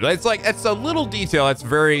 Cute. It's like, it's a little detail that's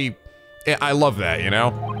very, I love that, you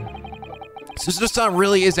know? Susato-san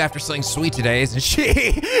really is after something sweet today, isn't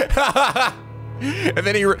she? and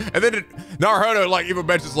then Naruhodo like even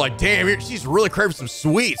mentions like, damn, she's really craving some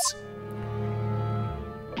sweets.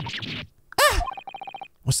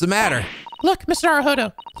 What's the matter? Look, Mr.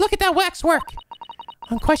 Naruhodo, look at that waxwork.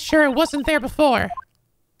 I'm quite sure it wasn't there before.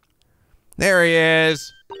 There he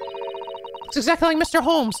is. It's exactly like Mr.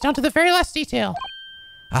 Holmes, down to the very last detail.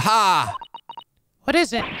 Aha! What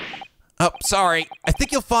is it? Oh, sorry. I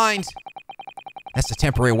think you'll find... That's the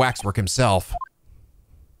temporary waxwork himself.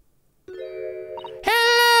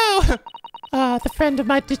 Hello! The friend of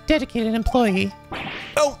my dedicated employee.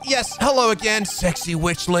 Oh, yes. Hello again, sexy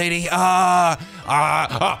witch lady. Sorry.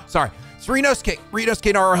 It's Rinosuke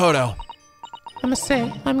Naruhodo. I must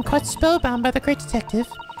say, I'm quite spellbound by the great detective.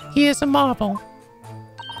 He is a marvel.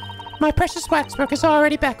 My precious waxwork is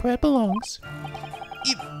already back where it belongs.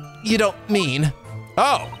 You don't mean?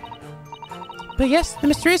 Oh. But yes, the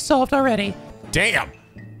mystery is solved already. Damn.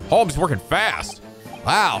 Holmes is working fast.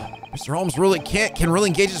 Wow. Mr. Holmes really can really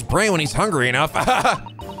engage his brain when he's hungry enough.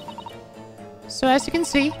 So as you can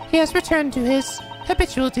see, he has returned to his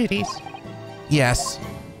habitual duties. Yes.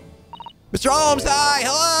 Mr. Holmes, hi,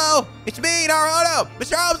 hello. It's me, Naruhodo.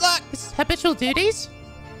 Mr. Holmes, look. This is habitual duties?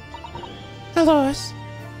 Dolores.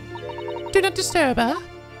 Do not disturb her.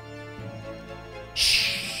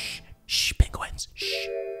 Shh. Shh, penguins. Shh.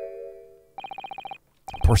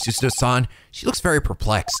 Poor Susato-san. She looks very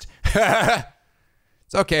perplexed.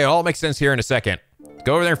 It's okay, it all makes sense here in a second.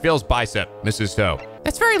 Go over there and feel his bicep, Mrs. Toe.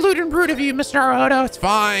 That's very lewd and rude of you, Mr. Naruhodo. It's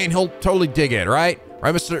fine. He'll totally dig it, right?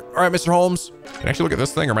 Right, Mr. Holmes? Can I actually look at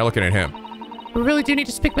this thing, or am I looking at him? We really do need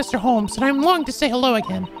to speak Mr. Holmes, and I'm longing to say hello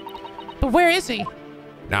again. But where is he?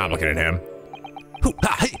 Now I'm looking at him. Hoo,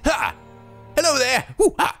 ha, hey, ha. Hello there.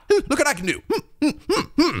 Hoo, ha. Look what I can do.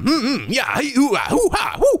 Yeah, hey, hoo, ha, hoo,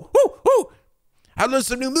 ha, hoo, hoo, hoo. I learned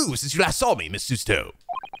some new moves since you last saw me, Miss Susato.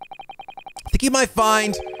 I think you might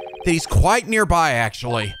find that he's quite nearby,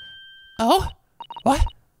 actually. Oh? What?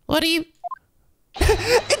 What are you...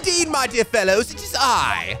 Indeed, my dear fellows, it is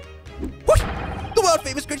I. Whoosh, the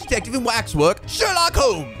world-famous great detective in waxwork, Sherlock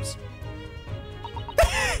Holmes.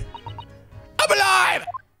 I'm alive!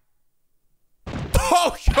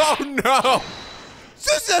 Oh no!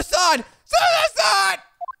 Susato-san! Susato-san!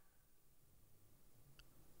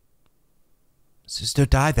 Susato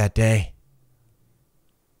died that day.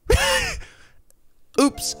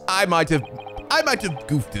 Oops, I might have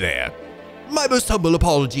goofed there. My most humble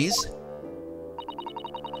apologies.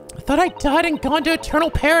 I thought I died and gone to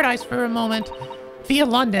eternal paradise for a moment. Via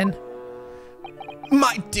London.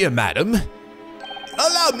 My dear madam,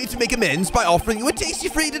 allow me to make amends by offering you a tasty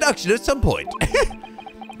free deduction at some point.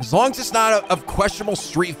 As long as it's not of questionable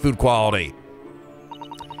street food quality.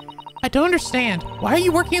 I don't understand. Why are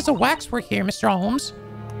you working as a waxwork here, Mr. Holmes?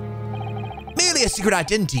 Merely a secret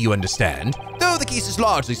identity, you understand, though the case is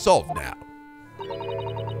largely solved now.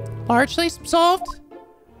 Largely solved?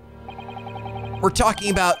 We're talking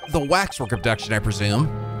about the waxwork abduction, I presume.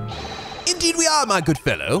 Indeed we are, my good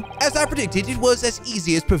fellow. As I predicted, it was as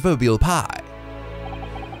easy as proverbial pie.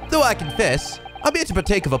 Though I confess, I'm here to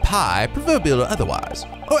partake of a pie, proverbial or otherwise,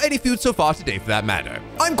 or any food so far today for that matter.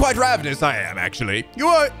 I'm quite ravenous, I am, actually. You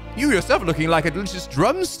yourself are looking like a delicious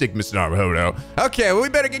drumstick, Mr. Naruhodo. Okay, well, we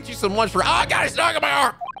better get you some lunch for— Oh, God, it's stuck in my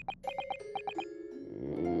arm!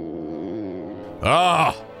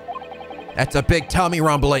 Oh, That's a big tummy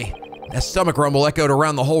rumbly. That stomach rumble echoed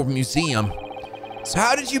around the whole museum. So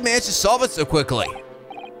how did you manage to solve it so quickly?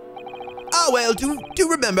 Oh, well, do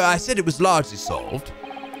remember I said it was largely solved.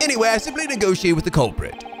 Anyway, I simply negotiated with the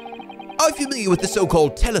culprit. Are you familiar with the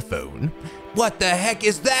so-called telephone? What the heck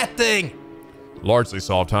is that thing? largely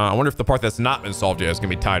solved, huh? I wonder if the part that's not been solved yet is gonna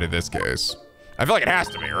be tied to this case. I feel like it has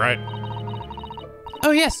to be, right?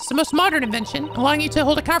 Oh yes, it's the most modern invention, allowing you to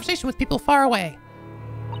hold a conversation with people far away.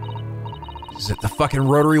 Is it the fucking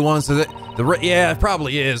rotary ones? Is it yeah, it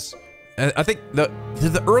probably is. I think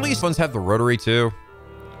did the earliest ones have the rotary too?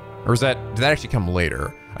 Or did that actually come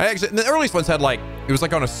later? The earliest ones had like, it was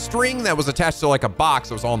like on a string that was attached to like a box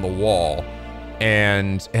that was on the wall.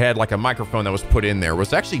 And it had like a microphone that was put in there. Was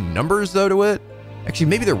there actually numbers though to it? Actually,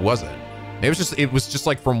 maybe there wasn't. It was just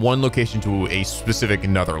like from one location to a specific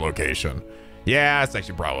another location. Yeah, that's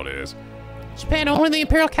actually probably what it is. Japan, only the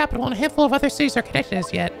imperial capital and a handful of other cities are connected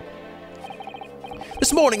as yet.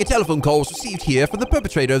 This morning, a telephone call was received here from the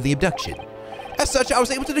perpetrator of the abduction. As such, I was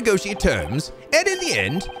able to negotiate terms, and in the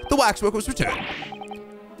end, the waxwork was returned.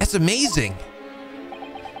 That's amazing.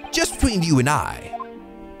 Just between you and I,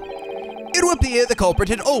 it would appear the culprit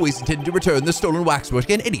had always intended to return the stolen waxwork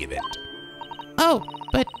in any event. Oh,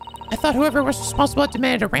 but I thought whoever was responsible had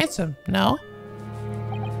demanded a ransom, no?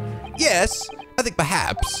 Yes, I think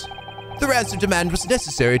perhaps the ransom demand was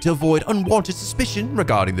necessary to avoid unwanted suspicion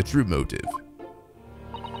regarding the true motive.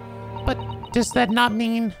 But does that not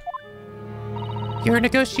mean your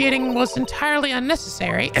negotiating was entirely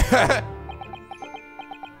unnecessary?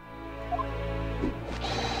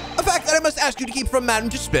 A fact that I must ask you to keep from Madame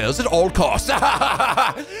Tussauds at all costs.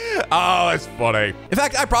 Oh, that's funny. In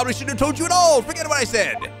fact, I probably shouldn't have told you at all. Forget what I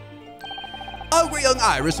said. Hungry young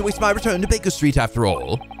Iris awaits my return to Baker Street after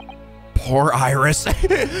all. Poor Iris.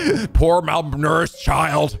 Poor malnourished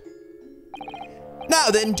child. Now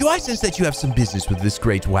then, do I sense that you have some business with this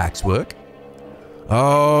great waxwork?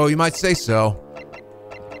 Oh, you might say so.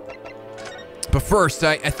 But first,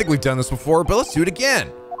 I think we've done this before, but let's do it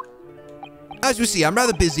again. As you see, I'm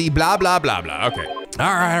rather busy, blah, blah, blah, blah. Okay.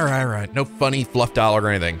 All right. No funny fluff dialogue or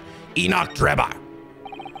anything. Enoch Drebber.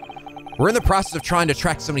 We're in the process of trying to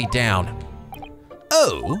track somebody down.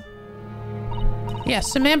 Oh?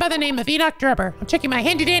 Yes, a man by the name of Enoch Drebber. I'm checking my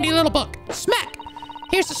handy-dandy little book. Smack!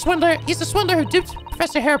 Here's the swindler. He's the swindler who duped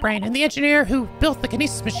Professor Hairbrain and the engineer who built the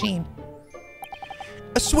kinesis machine.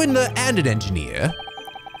 A swindler and an engineer?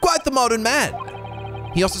 Quite the a modern man.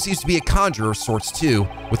 He also seems to be a conjurer of sorts too,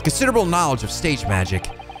 with considerable knowledge of stage magic.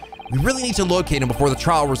 We really need to locate him before the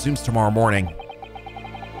trial resumes tomorrow morning.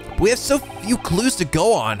 But we have so few clues to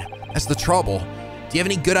go on. That's the trouble. Do you have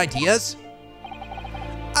any good ideas?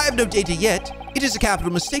 I have no data yet. It is a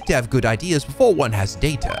capital mistake to have good ideas before one has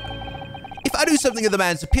data. If I do something of the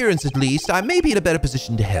man's appearance at least, I may be in a better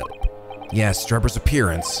position to help. Yes, Trevor's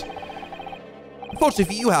appearance. Unfortunately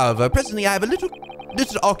for you, however, presently I have little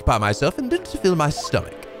to occupy myself and little to fill my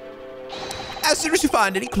stomach. As soon as you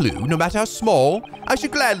find any clue, no matter how small, I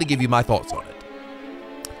should gladly give you my thoughts on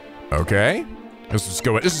it. Okay. Let's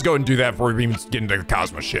just go and do that before we even get into the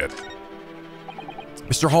Cosmo shit.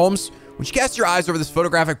 Mr. Holmes, would you cast your eyes over this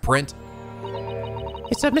photographic print?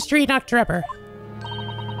 It's of Mr. Enoch Drebber,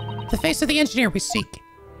 the face of the engineer we seek.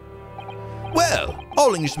 Well,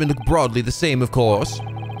 all Englishmen look broadly the same, of course.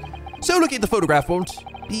 So looking at the photograph won't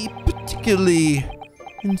be particularly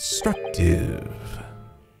instructive.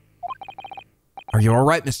 Are you all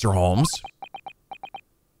right, Mr. Holmes?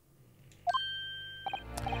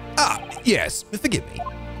 Ah, yes, forgive me.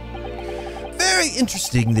 Very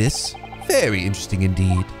interesting, this. Very interesting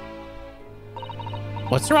indeed.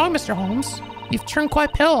 What's wrong, Mr. Holmes? You've turned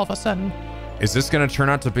quite pale all of a sudden. Is this gonna turn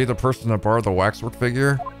out to be the person that borrowed the waxwork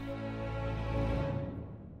figure?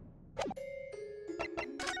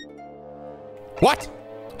 What?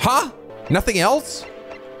 Huh? Nothing else?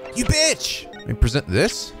 You bitch! Let me present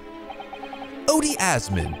this. Odie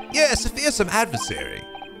Asman. Yes, a fearsome adversary.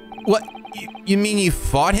 What? You mean you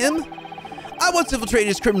fought him? I once infiltrated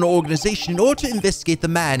his criminal organization in order to investigate the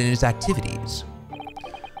man and his activities.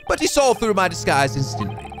 But he saw through my disguise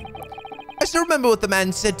instantly. I still remember what the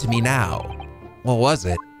man said to me now. What was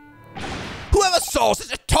it? Whoever saw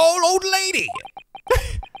such a tall old lady?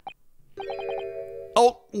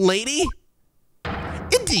 Old lady?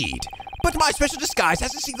 Indeed. But my special disguise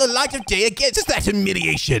hasn't seen the light of day again since that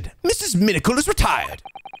humiliation. Mrs. Minicle is retired.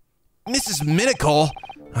 Mrs. Minicle?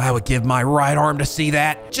 I would give my right arm to see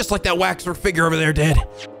that, just like that waxwork figure over there did.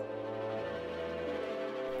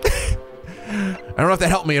 I don't know if that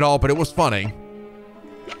helped me at all, but it was funny.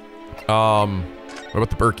 What about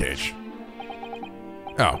the birdcage?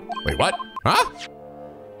 Oh, wait, what? Huh?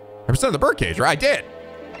 I presented the birdcage, right? I did.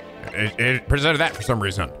 It presented that for some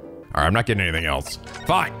reason. All right, I'm not getting anything else.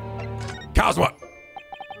 Fine. Cosmo.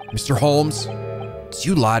 Mr. Holmes, did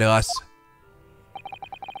you lie to us?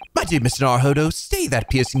 My dear Mr. Naruhodo, stay that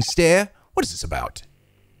piercing stare. What is this about?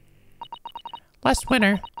 Last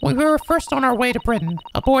winter, when we were first on our way to Britain,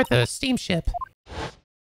 aboard the steamship,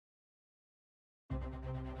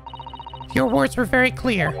 your words were very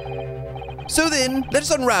clear. So then, let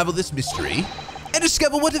us unravel this mystery and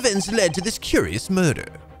discover what events led to this curious murder.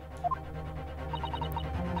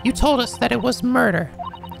 You told us that it was murder,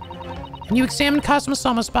 and you examined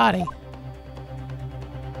Cosmo-sama's body.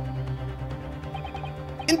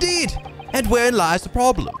 Indeed, and wherein lies the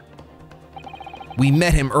problem? We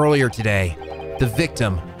met him earlier today, the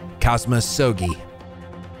victim, Asogi.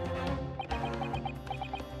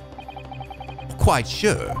 Quite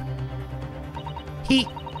sure. He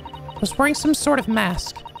was wearing some sort of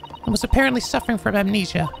mask and was apparently suffering from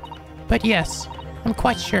amnesia. But yes, I'm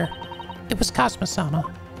quite sure it was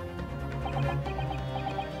Cosmo-sama.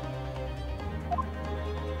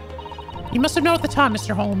 You must have known at the time,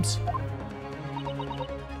 Mr. Holmes,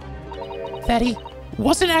 that he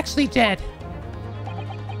wasn't actually dead.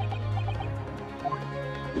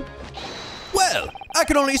 Well, I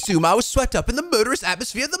can only assume I was swept up in the murderous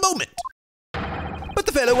atmosphere of the moment. But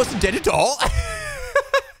the fellow wasn't dead at all.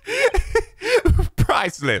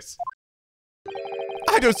 Priceless.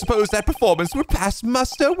 I don't suppose that performance would pass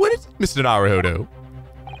muster, would it, Mr. Naruhodo?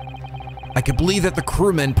 I can believe that the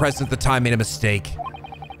crewmen present at the time made a mistake,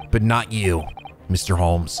 but not you, Mr.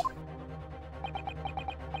 Holmes.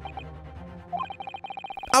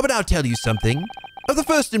 I will now tell you something of the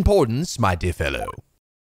first importance, my dear fellow.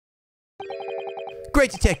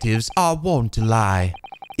 Great detectives are wont to lie.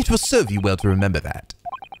 It will serve you well to remember that.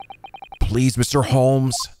 Please, Mr.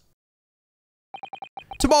 Holmes.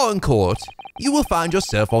 Tomorrow in court, you will find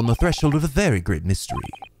yourself on the threshold of a very great mystery.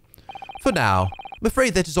 For now, I'm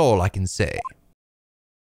afraid that is all I can say.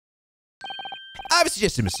 I have a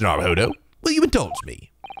suggestion, Mr. Naruhodo. Will you indulge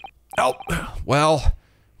me? Oh, well,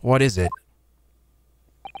 what is it?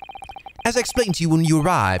 As I explained to you when you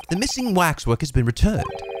arrived, the missing waxwork has been returned,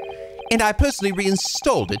 and I personally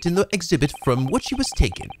reinstalled it in the exhibit from which it was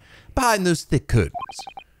taken, behind those thick curtains.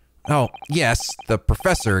 Oh, yes, the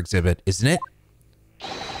professor exhibit, isn't it?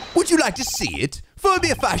 Would you like to see it? For a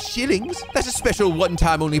mere 5 shillings. That's a special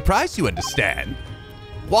one-time only price, you understand.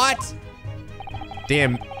 What?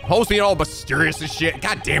 Damn, Holmes being all mysterious and shit.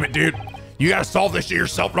 God damn it, dude. You gotta solve this shit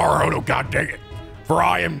yourself, Naruhodo. God dang it. For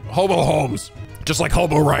I am Hobo Holmes. Just like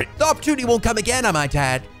Hobo Right. The opportunity won't come again, I might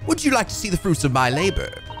add. Would you like to see the fruits of my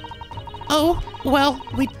labor? Oh, well,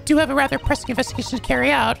 we do have a rather pressing investigation to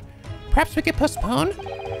carry out. Perhaps we could postpone?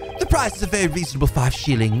 The price is a very reasonable 5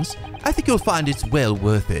 shillings. I think you'll find it's well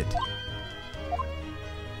worth it.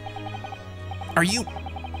 Are you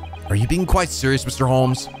being quite serious, Mr.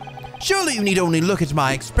 Holmes? Surely you need only look at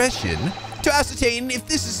my expression to ascertain if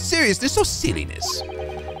this is seriousness or silliness.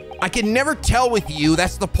 I can never tell with you,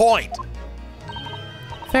 that's the point.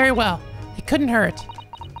 Very well. It couldn't hurt.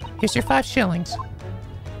 Here's your 5 shillings.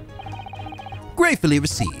 Gratefully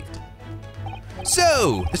received.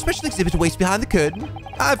 So, the special exhibit awaits behind the curtain.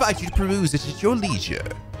 I invite you to peruse it at your leisure.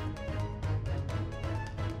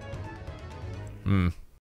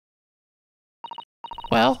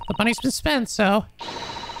 Well, the money's been spent, so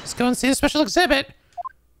let's go and see the special exhibit.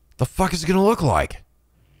 The fuck is it gonna look like?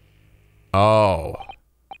 Oh.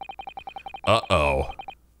 Uh-oh.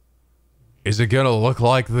 Is it gonna look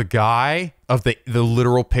like the guy of the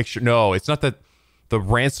literal picture? No, it's not that. The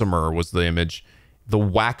ransomer was the image. The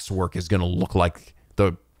waxwork is gonna look like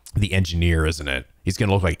the engineer, isn't it? He's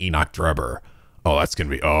gonna look like Enoch Drebber. Oh, that's gonna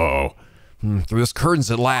be, through those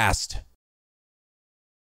curtains at last.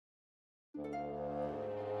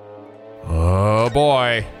 Oh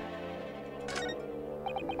boy.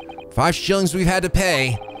 5 shillings we've had to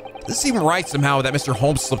pay. Doesn't seem right somehow that Mr.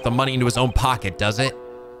 Holmes slipped the money into his own pocket, does it?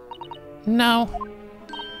 No.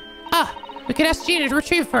 Ah, we could ask Gina to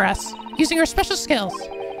retrieve for us, using her special skills.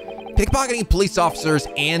 Pickpocketing police officers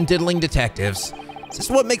and diddling detectives. Is this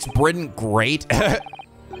what makes Britain great?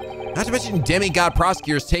 Not to mention demigod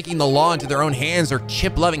prosecutors taking the law into their own hands or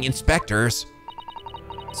chip-loving inspectors.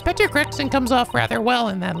 Inspector Gregson comes off rather well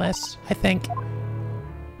in that list, I think.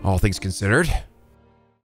 All things considered.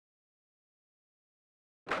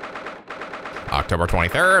 October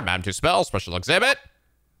 23rd, Madame Tussauds special exhibit.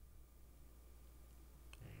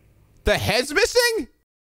 The head's missing?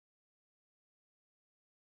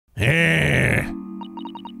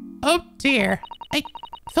 Oh dear. I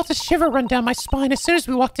felt a shiver run down my spine as soon as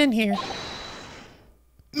we walked in here.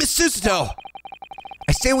 Miss Susato!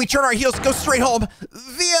 I say we turn our heels and go straight home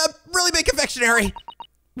via really big confectionery.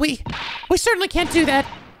 We certainly can't do that.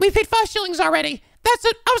 We paid 5 shillings already. That's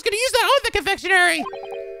it. I was going to use that on the confectionery.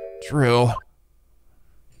 True.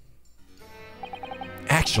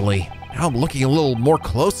 Actually, now I'm looking a little more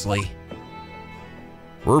closely.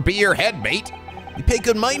 Where be your head, mate? You pay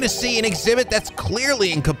good money to see an exhibit that's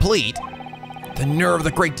clearly incomplete. The nerve of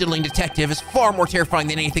the great diddling detective is far more terrifying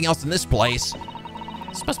than anything else in this place.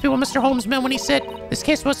 This must be what Mr. Holmes meant when he said this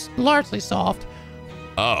case was largely solved.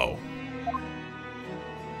 Oh.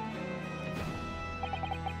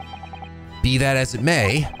 Be that as it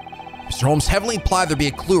may, Mr. Holmes heavily implied there'd be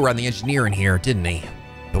a clue around the engineer in here, didn't he?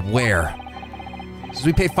 But where? Since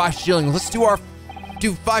we paid 5 shillings, let's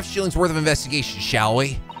do 5 shillings worth of investigation, shall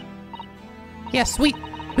we? Yes, we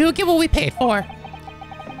will get what we paid for.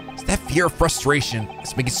 It's that fear of frustration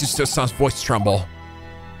that's making Susato-san's voice tremble.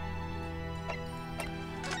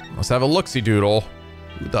 Let's have a look-see doodle.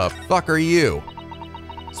 Who the fuck are you?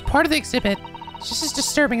 It's part of the exhibit. It's just as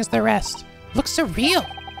disturbing as the rest. It looks so real.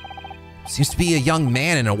 Seems to be a young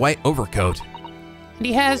man in a white overcoat. And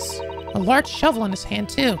he has a large shovel in his hand,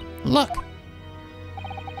 too. Look.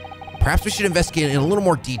 Perhaps we should investigate it in a little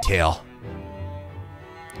more detail.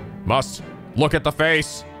 Must look at the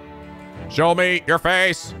face. Show me your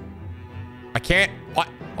face. I can't. What?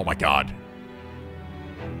 Oh my God.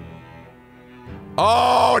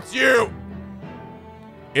 Oh, it's you.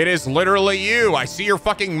 It is literally you. I see your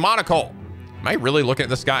fucking monocle. Am I really looking at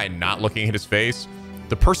this guy and not looking at his face?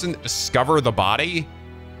 The person that discovered the body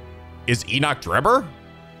is Enoch Drebber?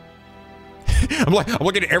 I'm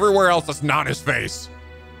looking at everywhere else that's not his face.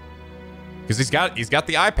 Because he's got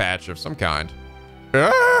the eye patch of some kind.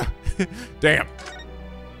 Ah! Damn.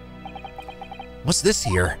 What's this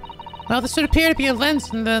here? Well, this would appear to be a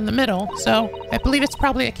lens in the middle, so I believe it's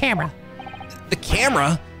probably a camera. The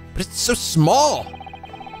camera? But it's so small.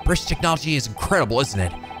 British technology is incredible, isn't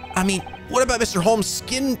it? I mean, what about Mr. Holmes'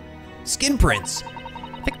 skin prints?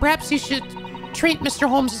 I think perhaps you should treat Mr.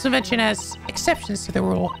 Holmes' invention as exceptions to the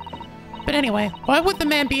rule. But anyway, why would the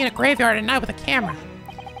man be in a graveyard at night with a camera?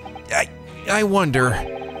 I wonder.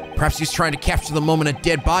 Perhaps he's trying to capture the moment a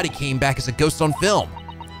dead body came back as a ghost on film.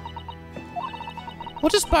 We'll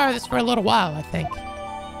just borrow this for a little while, I think.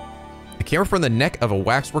 The camera from the neck of a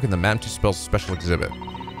waxwork in the Madame Tussauds special exhibit.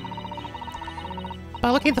 By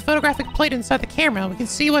looking at the photographic plate inside the camera, we can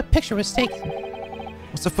see what picture was taken.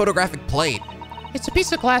 What's a photographic plate? It's a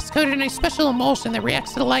piece of glass coated in a special emulsion that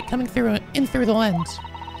reacts to the light coming through the lens.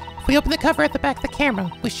 If we open the cover at the back of the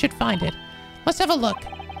camera, we should find it. Let's have a look.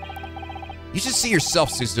 You should see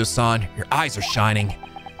yourself, Susato-san. Your eyes are shining.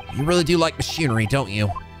 You really do like machinery, don't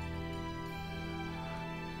you?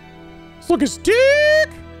 Look at his dick!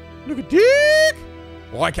 Look at dick!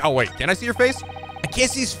 Well, oh wait, can I see your face? I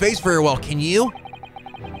can't see his face very well, can you?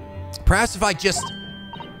 Perhaps if I just...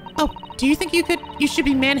 Oh, do you think you should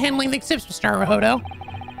be manhandling the exhibits, Mr. Naruhodo?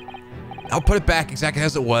 I'll put it back exactly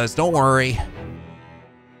as it was, don't worry.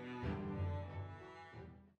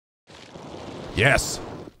 Yes.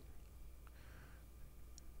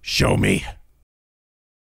 Show me.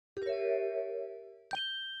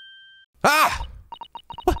 Ah!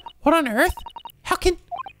 What on earth? How can...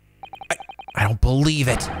 I don't believe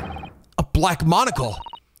it. A black monocle.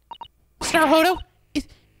 Mr. Naruhodo,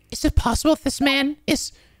 is it possible that this man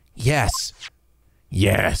is... Yes.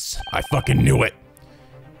 Yes, I fucking knew it.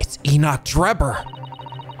 It's Enoch Drebber.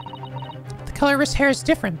 The color of his hair is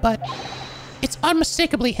different, but it's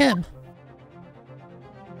unmistakably him.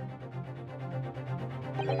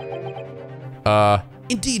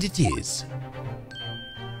 Indeed it is.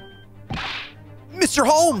 Mr.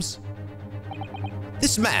 Holmes!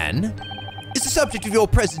 This man is the subject of your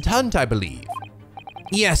present hunt, I believe.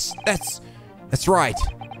 Yes, that's right.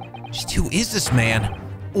 Just who is this man?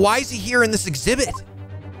 Why is he here in this exhibit?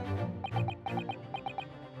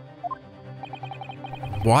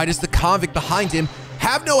 Why does the convict behind him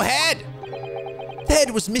have no head? The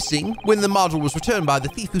head was missing when the module was returned by the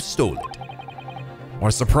thief who stole it. What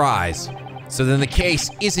a surprise. So then the case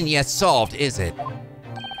isn't yet solved, is it?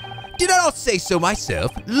 Did I not say so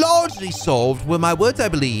myself? Largely solved were my words, I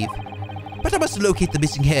believe. But I must locate the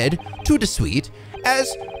missing head to the suite,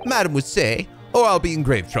 as Madam would say, or I'll be in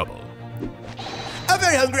grave trouble. A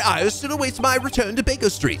very hungry eye still awaits my return to Baker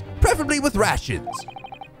Street, preferably with rations.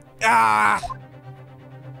 Ah!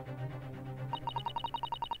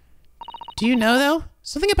 Do you know, though?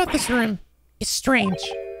 Something about this room is strange.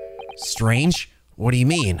 Strange? What do you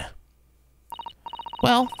mean?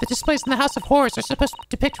 Well, the displays in the House of Horrors are supposed to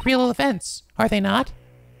depict real events, are they not?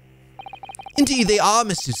 Indeed they are,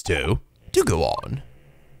 Mrs. Doe. Do go on.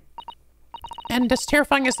 And as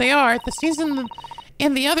terrifying as they are, the scenes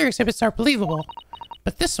in the other exhibits are believable.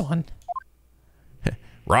 But this one...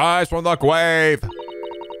 Rise from the grave!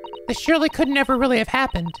 This surely could never really have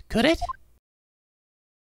happened, could it?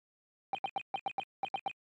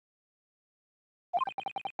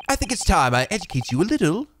 I think it's time I educate you a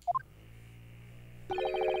little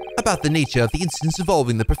about the nature of the incidents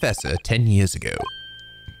involving the professor 10 years ago.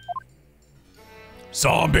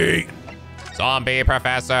 Zombie! Zombie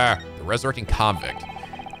professor! The resurrecting convict.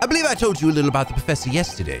 I believe I told you a little about the professor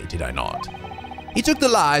yesterday, did I not? He took the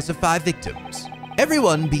lives of 5 victims,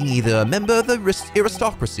 everyone being either a member of the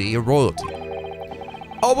aristocracy or royalty.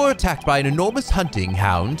 All were attacked by an enormous hunting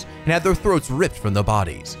hound and had their throats ripped from their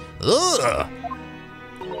bodies. Ugh!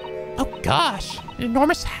 Oh gosh, an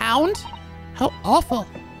enormous hound? How awful.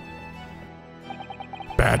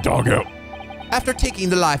 Bad doggo. After taking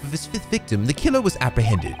the life of his 5th victim, the killer was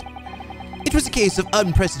apprehended. It was a case of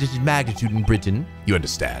unprecedented magnitude in Britain, you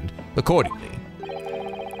understand. Accordingly,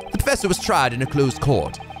 the professor was tried in a closed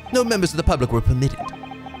court. No members of the public were permitted.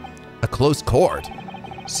 A closed court?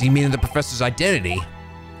 So you mean the professor's identity?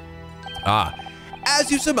 Ah,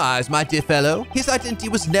 as you surmise, my dear fellow, his identity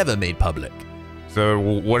was never made public. So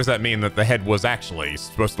what does that mean that the head was actually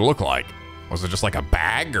supposed to look like? Was it just like a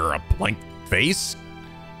bag or a blank face?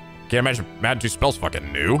 Can't imagine Mad 2 Spells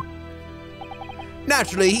fucking new.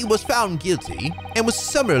 Naturally, he was found guilty and was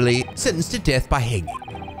summarily sentenced to death by hanging.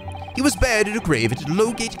 He was buried in a grave at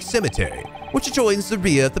Lowgate Cemetery, which adjoins the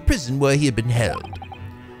rear of the prison where he had been held.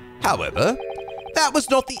 However, that was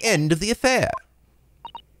not the end of the affair.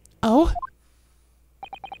 Oh?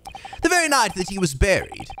 The very night that he was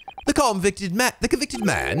buried, the convicted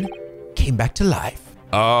man came back to life.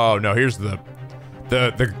 Oh no, here's the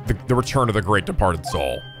return of the great departed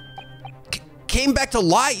soul. Came back to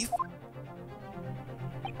life?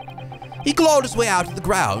 He clawed his way out of the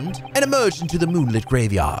ground and emerged into the moonlit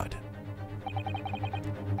graveyard.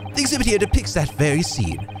 The exhibit here depicts that very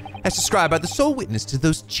scene, as described by the sole witness to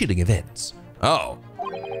those chilling events. Oh.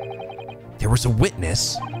 There was a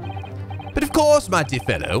witness? But of course, my dear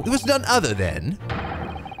fellow, it was none other than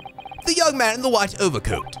the young man in the white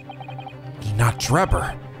overcoat. Enoch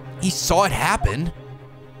Drebber. He saw it happen.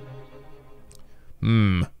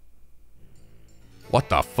 What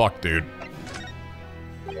the fuck, dude?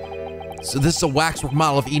 So this is a waxwork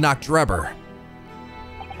model of Enoch Drebber.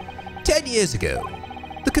 10 years ago,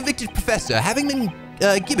 the convicted professor, having been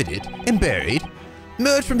gibbeted and buried,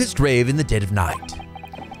 emerged from his grave in the dead of night.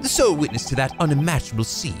 The sole witness to that unimaginable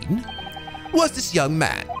scene was this young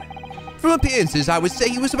man. From appearances, I would say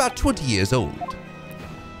he was about 20 years old.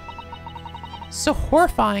 So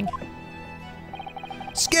horrifying.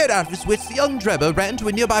 Scared out of his wits, the young Drebber ran to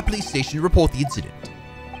a nearby police station to report the incident.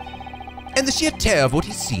 And the sheer terror of what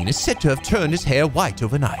he's seen is said to have turned his hair white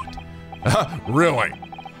overnight. Really?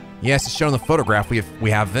 Yes, as shown in the photograph we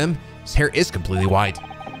have of him, his hair is completely white.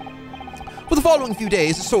 For the following few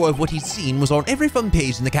days, the story of what he'd seen was on every front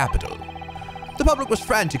page in the capital. The public was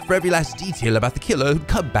frantic for every last detail about the killer who'd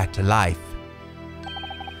come back to life.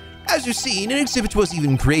 As you've seen, an exhibit was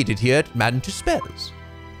even created here at Madden to Spells.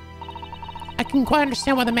 I can quite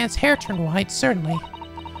understand why the man's hair turned white, certainly.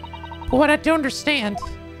 But what I don't understand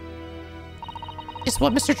is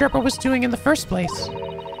what Mr. Drebber was doing in the first place.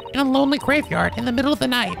 In a lonely graveyard in the middle of the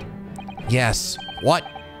night. Yes, what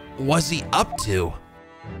was he up to?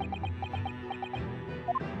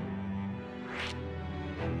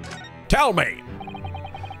 Tell me.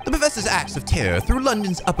 The professor's acts of terror threw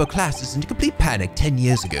London's upper classes into complete panic 10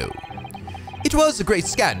 years ago. It was a great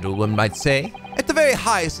scandal, one might say, at the very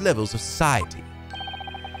highest levels of society.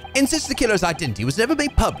 And since the killer's identity was never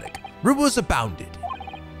made public, rumors abounded.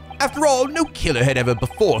 After all, no killer had ever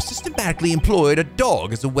before systematically employed a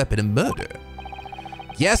dog as a weapon of murder.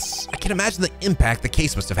 Yes, I can imagine the impact the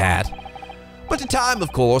case must have had. But in time,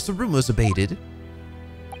 of course, the rumors abated.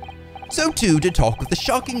 So too did talk of the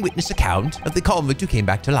shocking witness account of the convict who came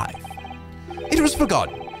back to life. It was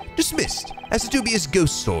forgotten, dismissed as a dubious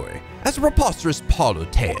ghost story, as a preposterous parlor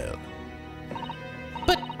tale.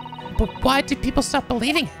 But why did people stop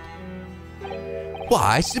believing it?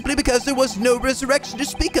 Why? Simply because there was no resurrection to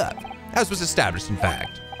speak of, as was established in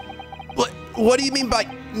fact. What do you mean by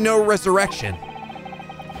no resurrection?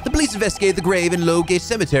 The police investigated the grave in Lowgate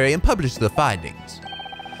Cemetery and published their findings.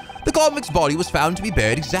 The convict's body was found to be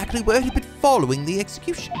buried exactly where it had been following the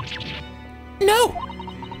execution. No!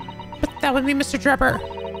 But that would mean Mr. Drebber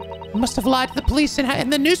must have lied to the police in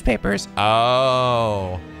the newspapers.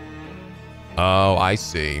 Oh, I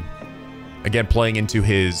see. Again, playing into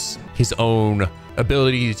his own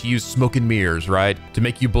ability to use smoke and mirrors, right? To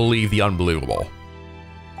make you believe the unbelievable.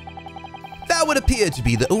 That would appear to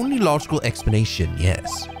be the only logical explanation,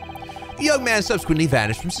 yes. The young man subsequently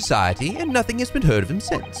vanished from society, and nothing has been heard of him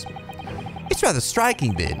since. It's rather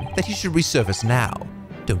striking, then, that he should resurface now,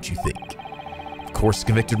 don't you think? Of course, the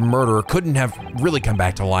convicted murderer couldn't have really come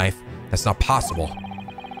back to life. That's not possible.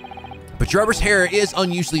 But Drebber's hair is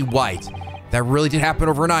unusually white. That really did happen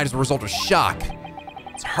overnight as a result of shock.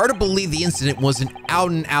 It's hard to believe the incident was an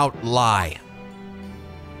out-and-out lie.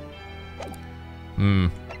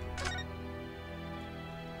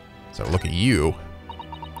 So look at you.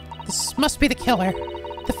 This must be the killer.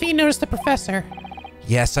 The fiend noticed the professor.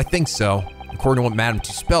 Yes, I think so. According to what Madame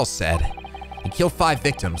Tuspel said. He killed 5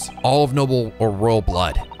 victims, all of noble or royal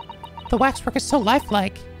blood. The waxwork is so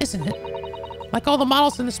lifelike, isn't it? Like all the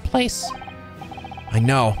models in this place. I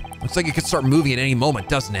know. Looks like it could start moving at any moment,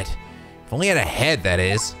 doesn't it? If only it had a head, that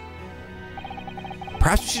is.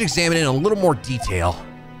 Perhaps we should examine it in a little more detail.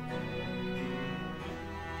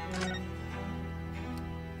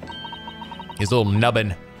 His little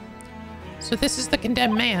nubbin. So this is the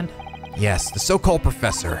condemned man. Yes, the so-called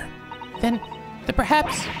professor. Then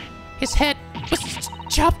perhaps his head was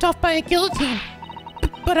chopped off by a guillotine.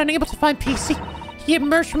 But unable to find peace, he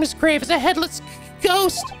emerged from his grave as a headless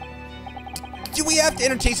ghost. Do we have to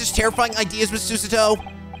entertain such terrifying ideas, Miss Susato?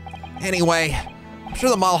 Anyway, I'm sure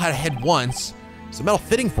the model had a head once. There's a metal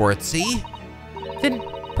fitting for it, see? Then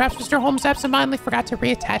perhaps Mr. Holmes absentmindedly forgot to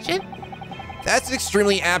reattach it? That's an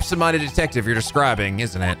extremely absent-minded detective you're describing,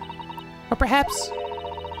 isn't it? Or perhaps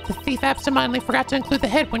the thief absentmindedly forgot to include the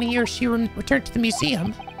head when he or she returned to the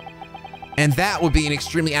museum. And that would be an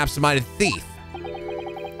extremely absent-minded thief.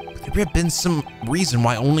 But there have been some reason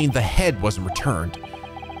why only the head wasn't returned.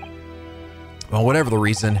 Well, whatever the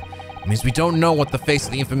reason, it means we don't know what the face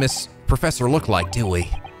of the infamous professor looked like, do we?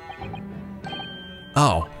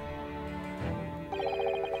 Oh.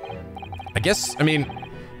 I guess, I mean,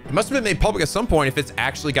 it must have been made public at some point if it's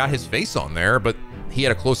actually got his face on there, but he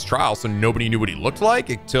had a close trial, so nobody knew what he looked like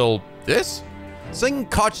until this? Something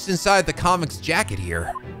caught just inside the comic's jacket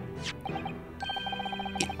here.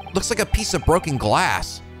 It looks like a piece of broken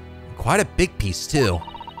glass. Quite a big piece, too.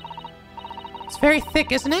 It's very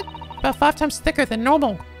thick, isn't it? About 5 times thicker than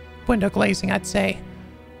normal window glazing, I'd say.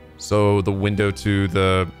 So the window to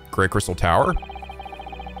the Great Crystal Tower?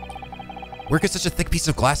 Where could such a thick piece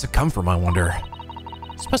of glass have come from, I wonder?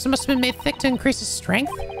 Suppose it must have been made thick to increase its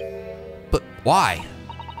strength? But why?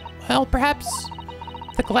 Well, perhaps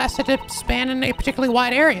the glass had to span in a particularly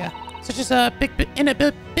wide area. such as in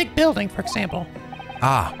a big building, for example.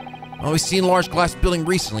 Ah, well, we've seen a large glass building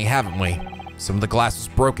recently, haven't we? Some of the glass was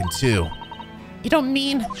broken, too. You don't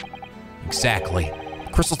mean? Exactly.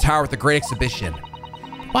 Crystal Tower at the Great Exhibition.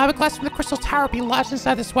 Why would glass from the Crystal Tower be lodged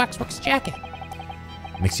inside this waxworks jacket?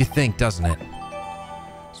 Makes you think, doesn't it?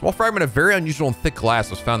 A small fragment of very unusual and thick glass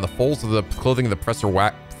was found in the folds of the clothing of the Professor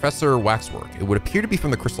Waxwork. It would appear to be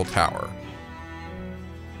from the Crystal Tower.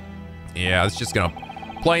 Yeah, it's just gonna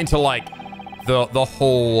play into like the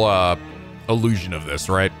whole illusion of this,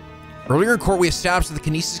 right? Earlier in court, we established that the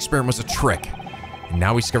kinesis experiment was a trick. And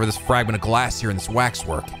now we discover this fragment of glass here in this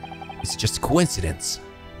waxwork. It's just a coincidence.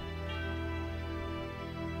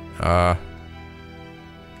 Anything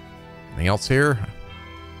else here?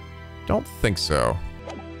 Don't think so.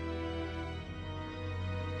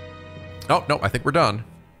 Oh, no, I think we're done.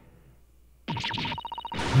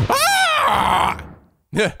 Ah!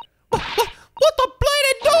 What the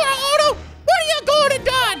bladed Naruhodo? What are you going to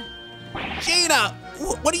done? Gina,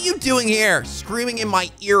 what are you doing here? Screaming in my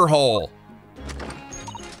ear hole.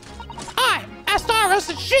 I asked Iris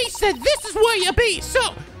and she said this is where you be, so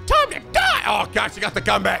time to die! Oh, gosh, you got the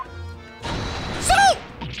gun back. So,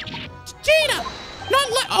 Gina,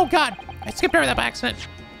 oh God, I skipped over that by accident.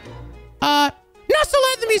 Not still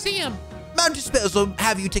at the museum. Madam Disposal will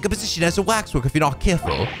have you take a position as a waxwork if you're not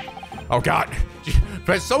careful. Oh, God.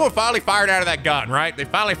 But someone finally fired out of that gun, right? They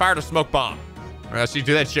finally fired a smoke bomb. She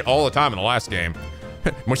do that shit all the time in the last game.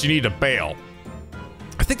 When she needed to bail.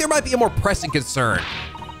 I think there might be a more pressing concern.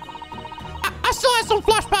 I still have some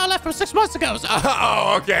flush power left from 6 months ago. So.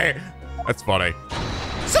 Oh, okay. That's funny.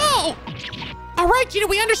 So, all right, Gina,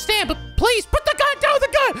 we understand, but please put the gun down,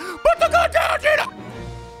 Put the gun down, Gina!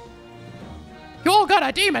 You all got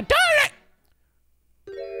a demon, darn it!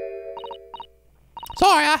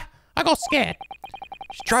 Sorry, I got scared.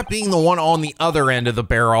 Try being the one on the other end of the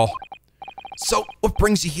barrel. So, what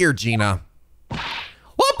brings you here, Gina?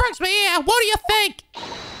 What brings me here? What do you think?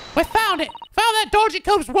 We found it. Found that Doji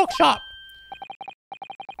Cope's workshop.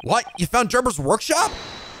 What? You found Drummer's workshop?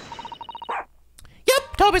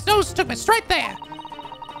 Yep, Toby's nose took me straight there.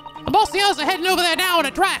 The boss and the others are heading over there now on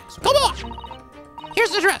a drag, so come on. Here's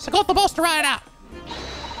the address. I got the boss to ride out.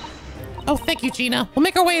 Oh, thank you, Gina. We'll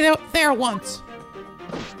make our way there once.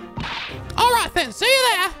 All right, then. See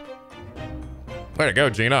you there. Way to go,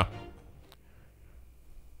 Gina.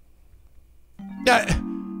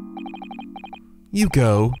 You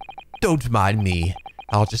go. Don't mind me.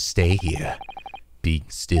 I'll just stay here. Being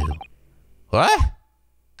still. What?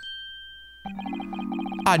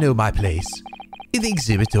 I know my place. In the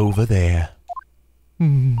exhibit over there.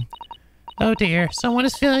 Oh dear, someone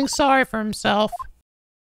is feeling sorry for himself.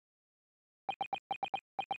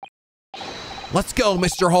 Let's go,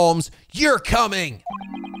 Mr. Holmes. You're coming.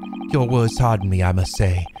 Your words harden me, I must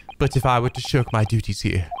say. But if I were to shirk my duties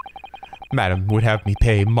here, Madam would have me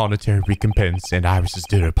pay monetary recompense and Iris's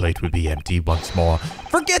dinner plate would be empty once more.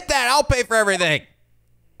 Forget that! I'll pay for everything!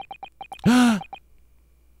 This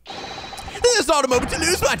is not a moment to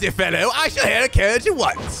lose, my dear fellow. I shall hail a carriage at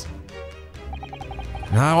once.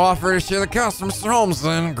 I'll offer to share the cost of Mr. Holmes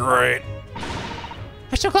then. Great.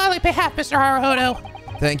 I shall gladly pay half, Mr.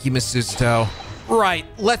 Naruhodo. Thank you, Miss Susato. Right,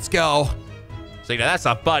 let's go. See, now that's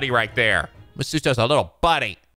a buddy right there. Miss Susato's a little buddy.